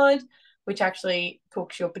potato salad, which actually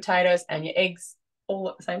cooks your potatoes and your eggs all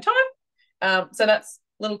at the same time. So that's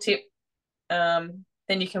a little tip.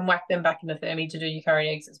 Then you can whack them back in the thermi to do your curry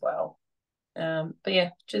eggs as well. But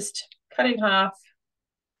yeah, just cut in half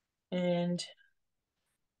and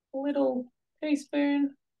a little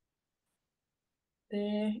teaspoon.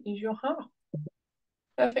 There is your half.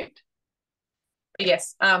 Perfect. But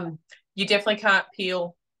yes, you definitely can't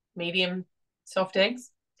peel medium soft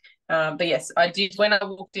eggs. But yes, I did when I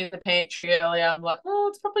walked in the pantry earlier. I'm like, oh,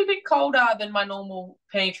 it's probably a bit colder than my normal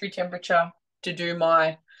pantry temperature to do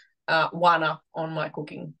my one-up on my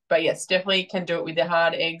cooking. But yes, definitely can do it with the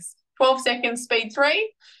hard eggs. 12 seconds, speed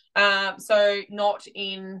 3. So not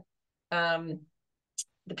in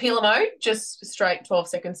the peeler mode, just straight 12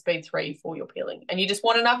 seconds, speed 3 for your peeling. And you just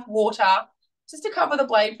want enough water just to cover the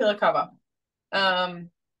blade peeler cover.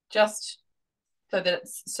 Just so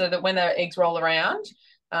that when the eggs roll around,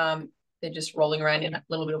 they're just rolling around in a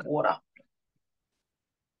little bit of water.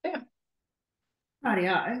 Yeah.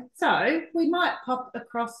 Rightio. So we might pop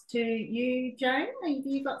across to you, Jane. Have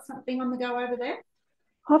you got something on the go over there?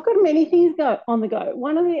 I've got many things on the go.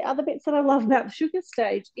 One of the other bits that I love about the sugar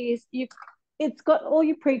stage is it's got all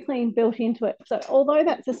your pre-clean built into it. So although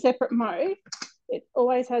that's a separate mode, it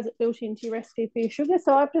always has it built into your recipe for your sugar.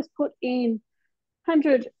 So I've just put in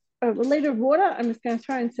a litre of water. I'm just going to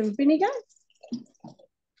throw in some vinegar.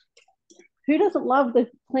 Who doesn't love the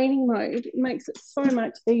cleaning mode? It makes it so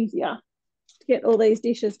much easier to get all these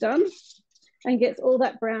dishes done and gets all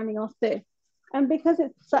that browning off there. And because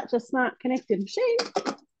it's such a smart connected machine,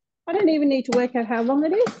 I don't even need to work out how long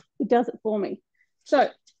it is. It does it for me. So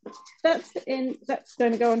that's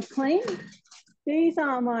going to go and clean. These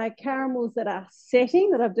are my caramels that are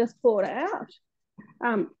setting that I've just poured out.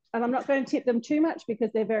 And I'm not going to tip them too much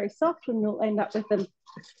because they're very soft and you'll end up with them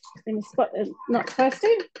in a spot that's not supposed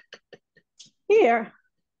to. Here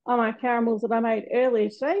are my caramels that I made earlier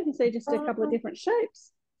today. You can see just a couple of different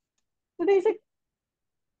shapes. So these are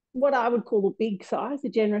what I would call the big size, the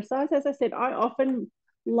generous size. As I said, I often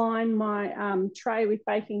line my tray with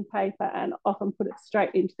baking paper and often put it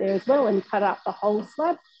straight into there as well and cut up the whole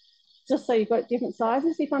slab, just so you've got different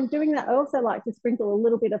sizes. If I'm doing that, I also like to sprinkle a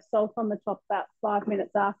little bit of salt on the top about 5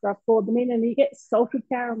 minutes after I've poured them in, and you get salted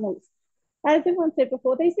caramels. As everyone said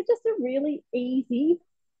before, these are just a really easy,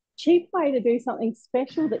 cheap way to do something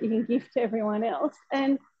special that you can gift to everyone else,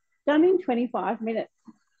 and done in 25 minutes.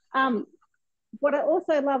 What I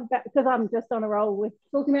also love about, because I'm just on a roll with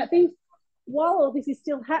talking about things, while all this is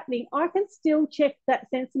still happening, I can still check that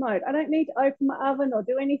sensor mode. I don't need to open my oven or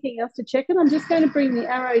do anything else to check it. I'm just going to bring the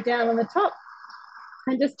arrow down on the top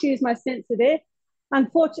and just choose my sensor there.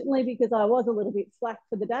 Unfortunately, because I was a little bit slack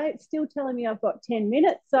for the day, it's still telling me I've got 10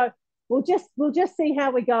 minutes. So we'll just see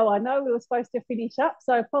how we go. I know we were supposed to finish up,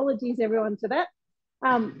 so apologies everyone for that.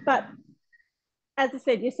 But as I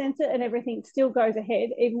said, your sensor and everything still goes ahead,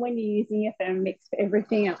 even when you're using your Thermomix for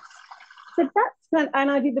everything else. So that's,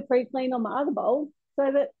 and I did the pre-clean on my other bowl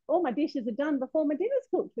so that all my dishes are done before my dinner's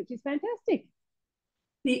cooked, which is fantastic.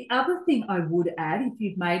 The other thing I would add, if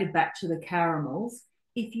you've made a batch of the caramels,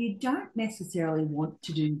 if you don't necessarily want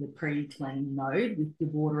to do the pre-clean mode with the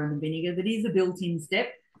water and the vinegar, that is a built-in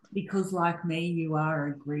step, because like me, you are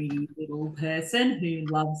a greedy little person who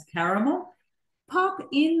loves caramel. Pop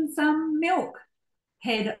in some milk.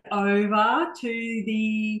 Head over to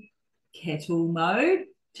the kettle mode,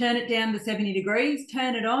 turn it down to 70 degrees,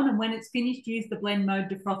 turn it on, and when it's finished, use the blend mode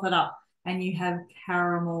to froth it up, and you have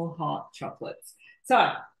caramel hot chocolates.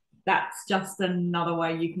 So that's just another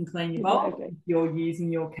way you can clean your bowl if you're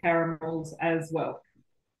using your caramels as well.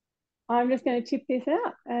 I'm just going to tip this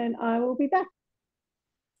out and I will be back.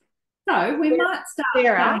 So we might start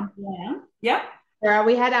Vera. down. Yep. Vera,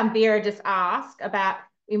 we had Vera just ask about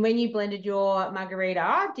when you blended your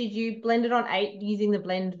margarita, did you blend it on 8 using the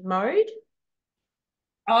blend mode?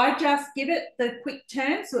 I just give it the quick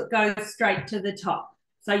turn so it goes straight to the top.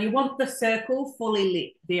 So you want the circle fully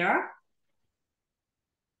lit, Vera.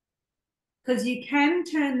 Because you can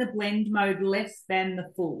turn the blend mode less than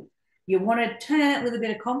the full. You want to turn it with a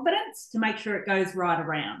bit of confidence to make sure it goes right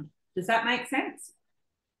around. Does that make sense?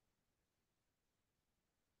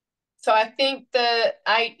 So I think the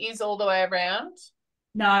 8 is all the way around.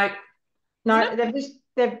 No. No,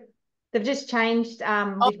 they've just changed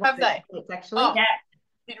Oh, have they? It's actually. Oh, yeah.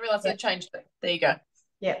 Didn't realise they changed it. There you go.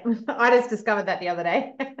 Yeah. I just discovered that the other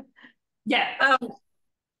day. Yeah.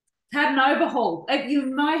 Had an overhaul.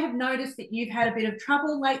 You might have noticed that you've had a bit of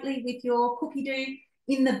trouble lately with your cookie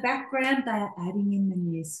dough. In the background, they are adding in the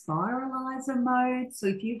new spiralizer mode. So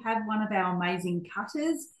if you have one of our amazing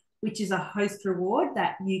cutters, which is a host reward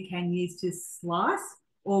that you can use to slice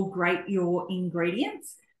or grate your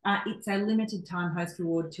ingredients, it's a limited time host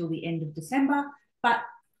reward till the end of December. But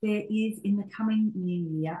there is, in the coming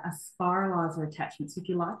new year, a spiralizer attachment. So if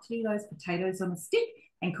you like to do those potatoes on a stick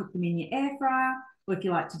and cook them in your air fryer, or if you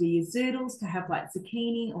like to do your zoodles to have like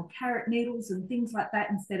zucchini or carrot noodles and things like that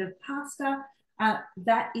instead of pasta,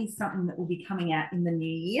 that is something that will be coming out in the new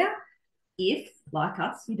year. If, like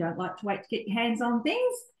us, you don't like to wait to get your hands on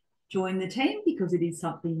things, join the team, because it is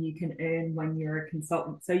something you can earn when you're a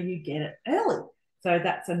consultant, so you get it early. So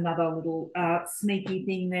that's another little sneaky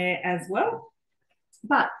thing there as well.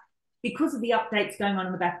 But because of the updates going on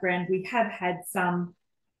in the background, we have had some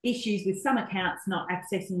issues with some accounts not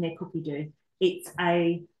accessing their cookie dough. It's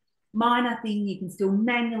a minor thing. You can still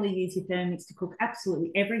manually use your Thermomix to cook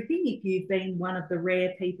absolutely everything if you've been one of the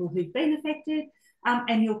rare people who've been affected.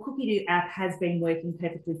 And your cookie dough app has been working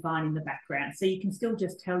perfectly fine in the background. So you can still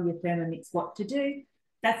just tell your Thermomix what to do.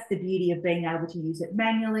 That's the beauty of being able to use it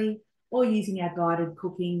manually, or using our guided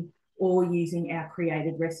cooking, or using our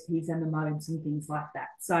created recipes and the modes and things like that.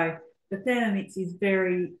 So the Thermomix is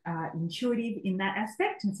very intuitive in that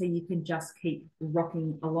aspect, and so you can just keep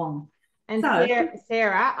rocking along. And So-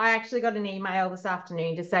 Sarah, I actually got an email this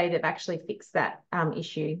afternoon to say they've actually fixed that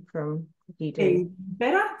issue from you do.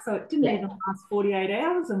 Better. So it didn't even last 48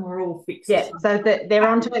 hours and we're all fixed. Yeah, so they're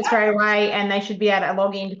onto it straight away and they should be able to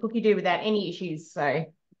log into Cookie Do without any issues. So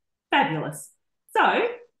fabulous. So,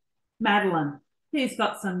 Madeline, who's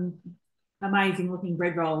got some amazing looking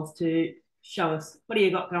bread rolls to show us? What do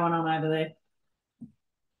you got going on over there?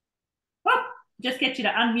 Oh, just get you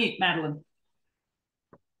to unmute, Madeline.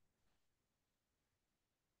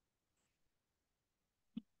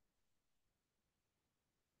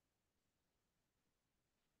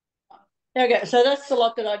 Okay, so that's the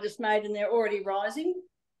lot that I just made and they're already rising.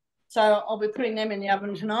 So I'll be putting them in the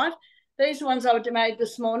oven tonight. These are ones I made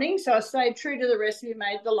this morning. So I stayed true to the recipe,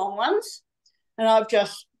 made the long ones. And I've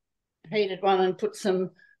just heated one and put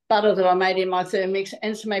some butter that I made in my Thermomix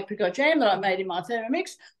and some apricot jam that I made in my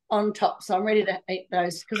Thermomix on top. So I'm ready to eat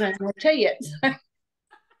those because I haven't had tea yet.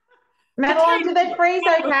 Madeline, do they freeze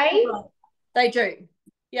okay? They do.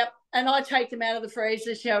 Yep. And I take them out of the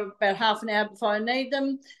freezer, about half an hour before I need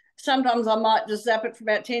them. Sometimes I might just zap it for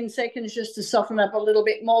about 10 seconds just to soften up a little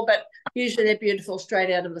bit more, but usually they're beautiful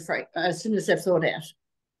straight out of the freezer as soon as they've thawed out.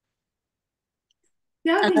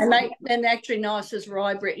 Yeah, and they're actually nice as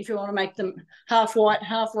rye bread if you want to make them half white,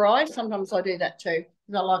 half rye. Sometimes I do that too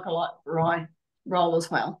because I like a light rye roll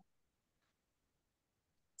as well.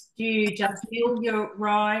 Do you just mill your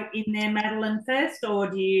rye in there, Madeline, first,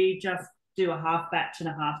 or do you just do a half batch and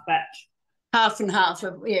a half batch? Half and half,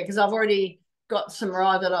 yeah, because I've already got some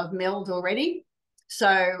rye that I've milled already. So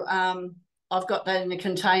I've got that in a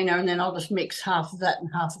container and then I'll just mix half of that and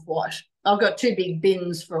half of white. I've got 2 big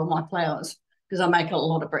bins for all my flours because I make a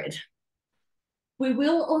lot of bread. We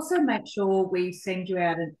will also make sure we send you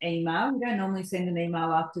out an email. We don't normally send an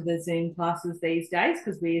email after the Zoom classes these days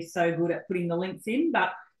because we're so good at putting the links in,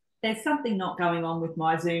 but there's something not going on with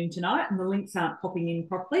my Zoom tonight and the links aren't popping in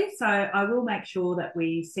properly. So I will make sure that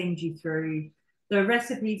we send you through the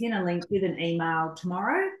recipes in a link with an email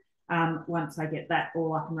tomorrow once I get that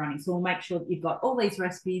all up and running. So we'll make sure that you've got all these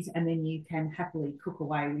recipes and then you can happily cook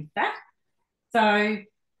away with that. So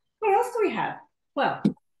what else do we have? Well,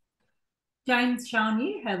 Jane's shown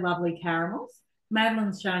you her lovely caramels.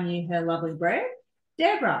 Madeline's shown you her lovely bread.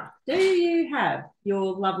 Deborah, do you have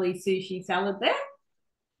your lovely sushi salad there?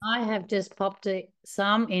 I have just popped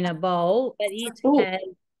some in a bowl, but it has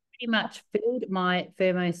pretty much filled my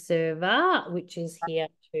thermo server, which is here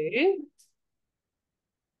too.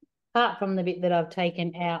 Apart from the bit that I've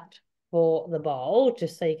taken out for the bowl,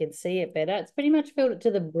 just so you can see it better, it's pretty much filled it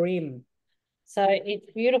to the brim. So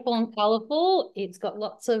it's beautiful and colourful. It's got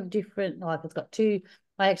lots of different, like it's got 2,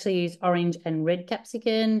 I actually use orange and red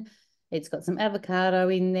capsicum. It's got some avocado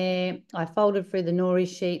in there. I folded through the nori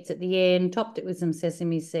sheets at the end, topped it with some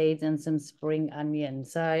sesame seeds and some spring onion.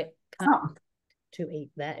 So can't to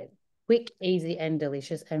eat that. Quick, easy and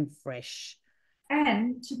delicious and fresh.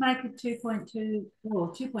 And to make a 2.2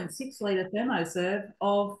 or 2.6 litre thermo serve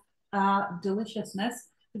of deliciousness,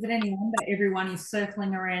 is it any wonder everyone is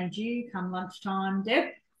circling around you come lunchtime, Deb?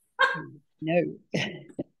 No.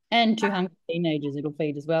 And 2 hungry teenagers it'll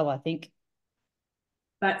feed as well, I think.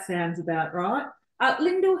 That sounds about right.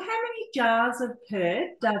 Lyndall, how many jars of curd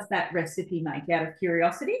does that recipe make, out of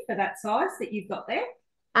curiosity, for that size that you've got there?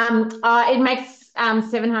 It makes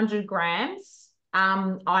 700 grams.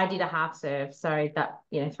 I did a half serve, so that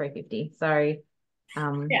 350. So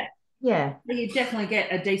yeah. You definitely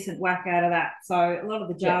get a decent whack out of that. So a lot of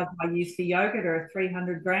the jars I use for yogurt are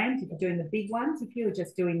 300 grams. If you're doing the big ones, if you were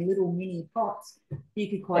just doing little mini pots, you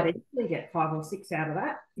could quite easily get 5 or 6 out of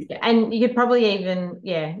that. Yeah. And you could probably even,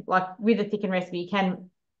 like with the thicken recipe, you can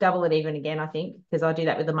double it even again, I think, because I do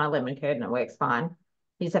that with my lemon curd and it works fine.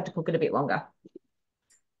 You just have to cook it a bit longer.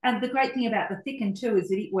 And the great thing about the thicken too is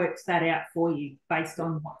that it works that out for you based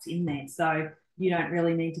on what's in there. So you don't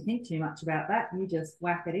really need to think too much about that. You just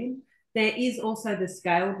whack it in. There is also the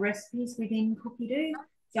scaled recipes within Cookie Do.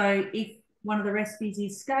 So if one of the recipes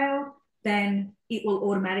is scaled, then it will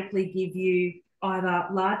automatically give you either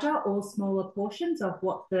larger or smaller portions of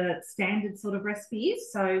what the standard sort of recipe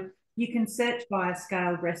is. So you can search via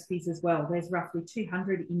scaled recipes as well. There's roughly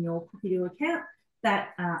 200 in your Cookie Do account that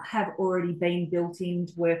have already been built in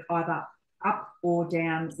to work either up or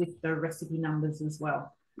down with the recipe numbers as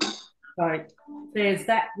well. So there's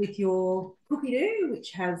that with your Cookie Do,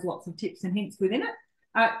 which has lots of tips and hints within it.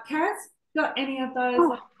 Kaz, got any of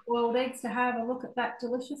those boiled eggs to have a look at that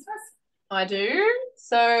deliciousness? I do.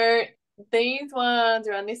 So these ones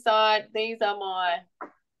are on this side. These are my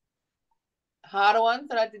harder ones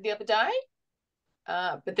that I did the other day.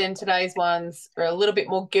 But then today's ones are a little bit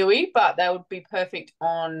more gooey, but they would be perfect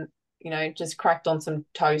on, just cracked on some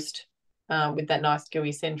toast with that nice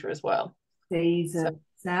gooey centre as well. Caesar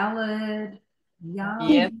salad. Yum.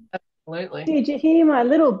 Yeah, absolutely. Did you hear my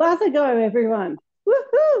little buzzer go, everyone?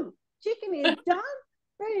 Woohoo! Chicken is done,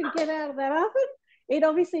 ready to get out of that oven. It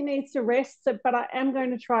obviously needs to rest, but I am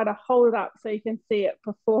going to try to hold it up so you can see it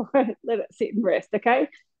before I let it sit and rest, okay?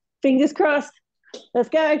 Fingers crossed. Let's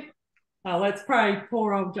go. Oh, let's pray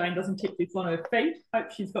poor old Jane doesn't tip this on her feet.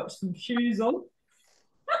 Hope she's got some shoes on.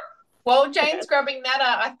 While Jane's grabbing that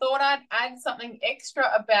up, I thought I'd add something extra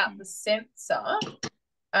about the sensor.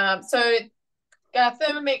 So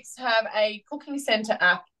Thermomix have a cooking center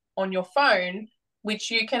app on your phone,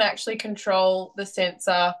 which you can actually control the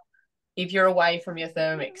sensor if you're away from your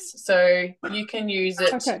Thermomix. So you can use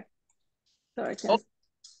it. Okay. Sorry, Kaz. Oh.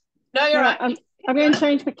 No, you're right. I'm going to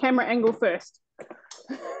change the camera angle first.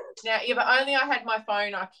 Now, if only I had my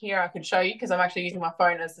phone up here, I could show you because I'm actually using my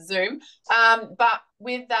phone as a Zoom. But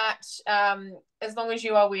with that, as long as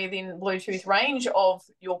you are within Bluetooth range of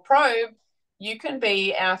your probe, you can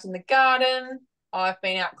be out in the garden. I've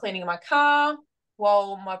been out cleaning my car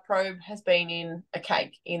while my probe has been in a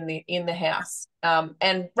cake in the house.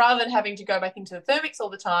 And rather than having to go back into the Thermomix all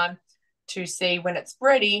the time to see when it's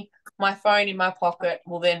ready, my phone in my pocket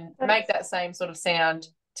will then make that same sort of sound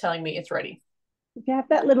telling me it's ready. If you have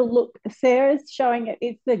that little look, Sarah's showing it.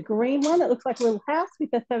 It's the green one that looks like a little house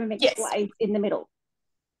with the Thermomix blades in the middle.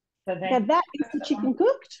 So now that is the chicken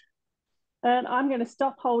cooked. And I'm going to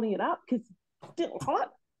stop holding it up because it's still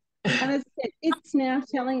hot. And as I said, it's now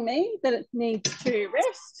telling me that it needs to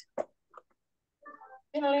rest.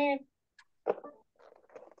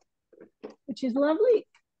 Which is lovely.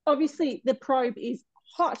 Obviously, the probe is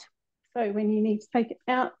hot. So when you need to take it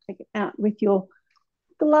out with your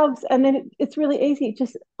gloves, and then it's really easy. It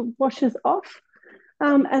just washes off,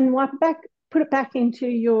 and wipe it back, put it back into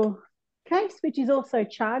your case, which is also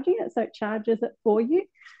charging it, so it charges it for you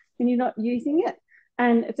when you're not using it.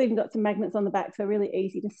 And it's even got some magnets on the back, so really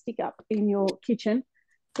easy to stick up in your kitchen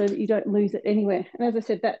so that you don't lose it anywhere. And as I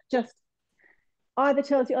said, that just either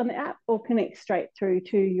tells you on the app or connects straight through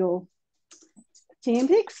to your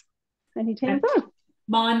TM6 and your TM phone.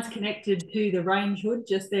 Mine's connected to the range hood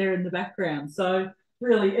just there in the background, so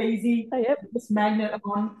really easy. Oh, yep. This magnet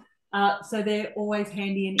on, so they're always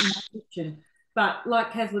handy and in the kitchen. But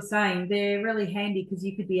like Kaz was saying, they're really handy because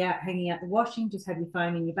you could be out hanging out the washing, just have your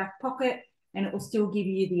phone in your back pocket, and it will still give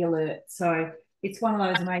you the alert. So it's one of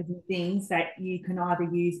those amazing things that you can either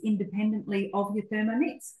use independently of your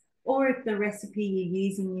Thermomix, or if the recipe you're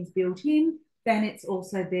using is built in, then it's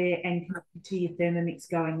also there and connected to your Thermomix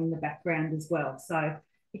going in the background as well. So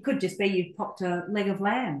it could just be you've popped a leg of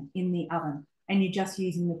lamb in the oven and you're just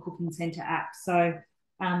using the Cooking Center app. So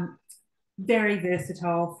very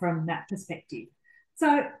versatile from that perspective.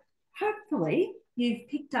 So hopefully you've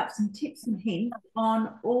picked up some tips and hints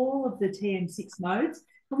on all of the TM6 modes,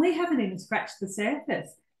 and we haven't even scratched the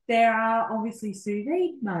surface. There are obviously sous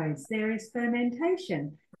vide modes, there is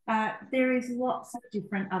fermentation, there is lots of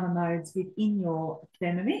different other modes within your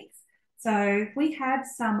Thermomix. So we have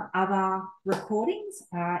some other recordings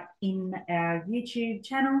in our YouTube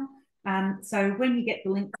channel. So when you get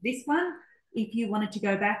the link to this one, if you wanted to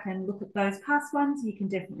go back and look at those past ones, you can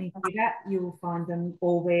definitely do that. You will find them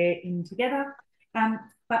all there in together.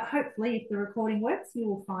 But hopefully, if the recording works, you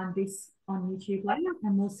will find this on YouTube later,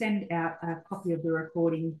 and we'll send out a copy of the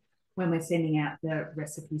recording when we're sending out the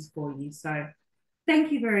recipes for you. So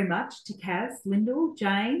thank you very much to Kaz, Lyndall,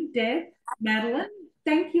 Jane, Deb, Madeline.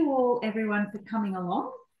 Thank you all, everyone, for coming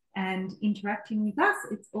along and interacting with us.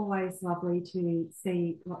 It's always lovely to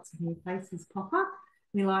see lots of new faces pop up.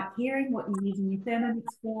 We like hearing what you're using your Thermomix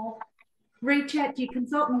for. Reach out to your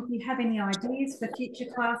consultant if you have any ideas for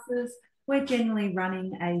future classes. We're generally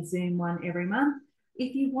running a Zoom one every month.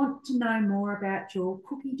 If you want to know more about your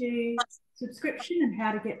Cookie Do subscription and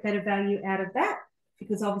how to get better value out of that,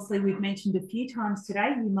 because obviously we've mentioned a few times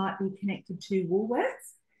today, you might be connected to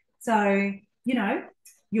Woolworths. So, you know,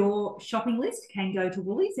 your shopping list can go to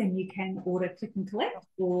Woolies and you can order click and collect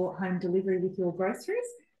or home delivery with your groceries,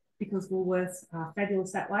 because Woolworths are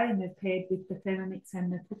fabulous that way and they're paired with the Thermomix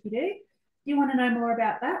and the Cookie Do. If you want to know more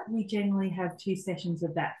about that, we generally have 2 sessions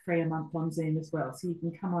of that free a month on Zoom as well. So you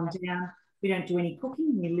can come on down. We don't do any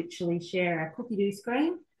cooking. We literally share our Cookie Do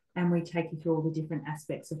screen and we take you through all the different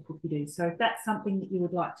aspects of Cookie Do. So if that's something that you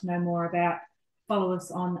would like to know more about, follow us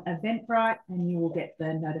on Eventbrite and you will get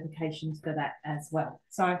the notifications for that as well.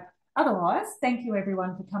 So otherwise, thank you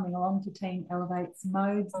everyone for coming along to Team Elevate's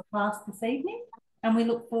Modes class this evening. And we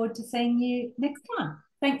look forward to seeing you next time.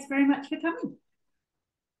 Thanks very much for coming.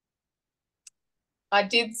 I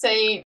did see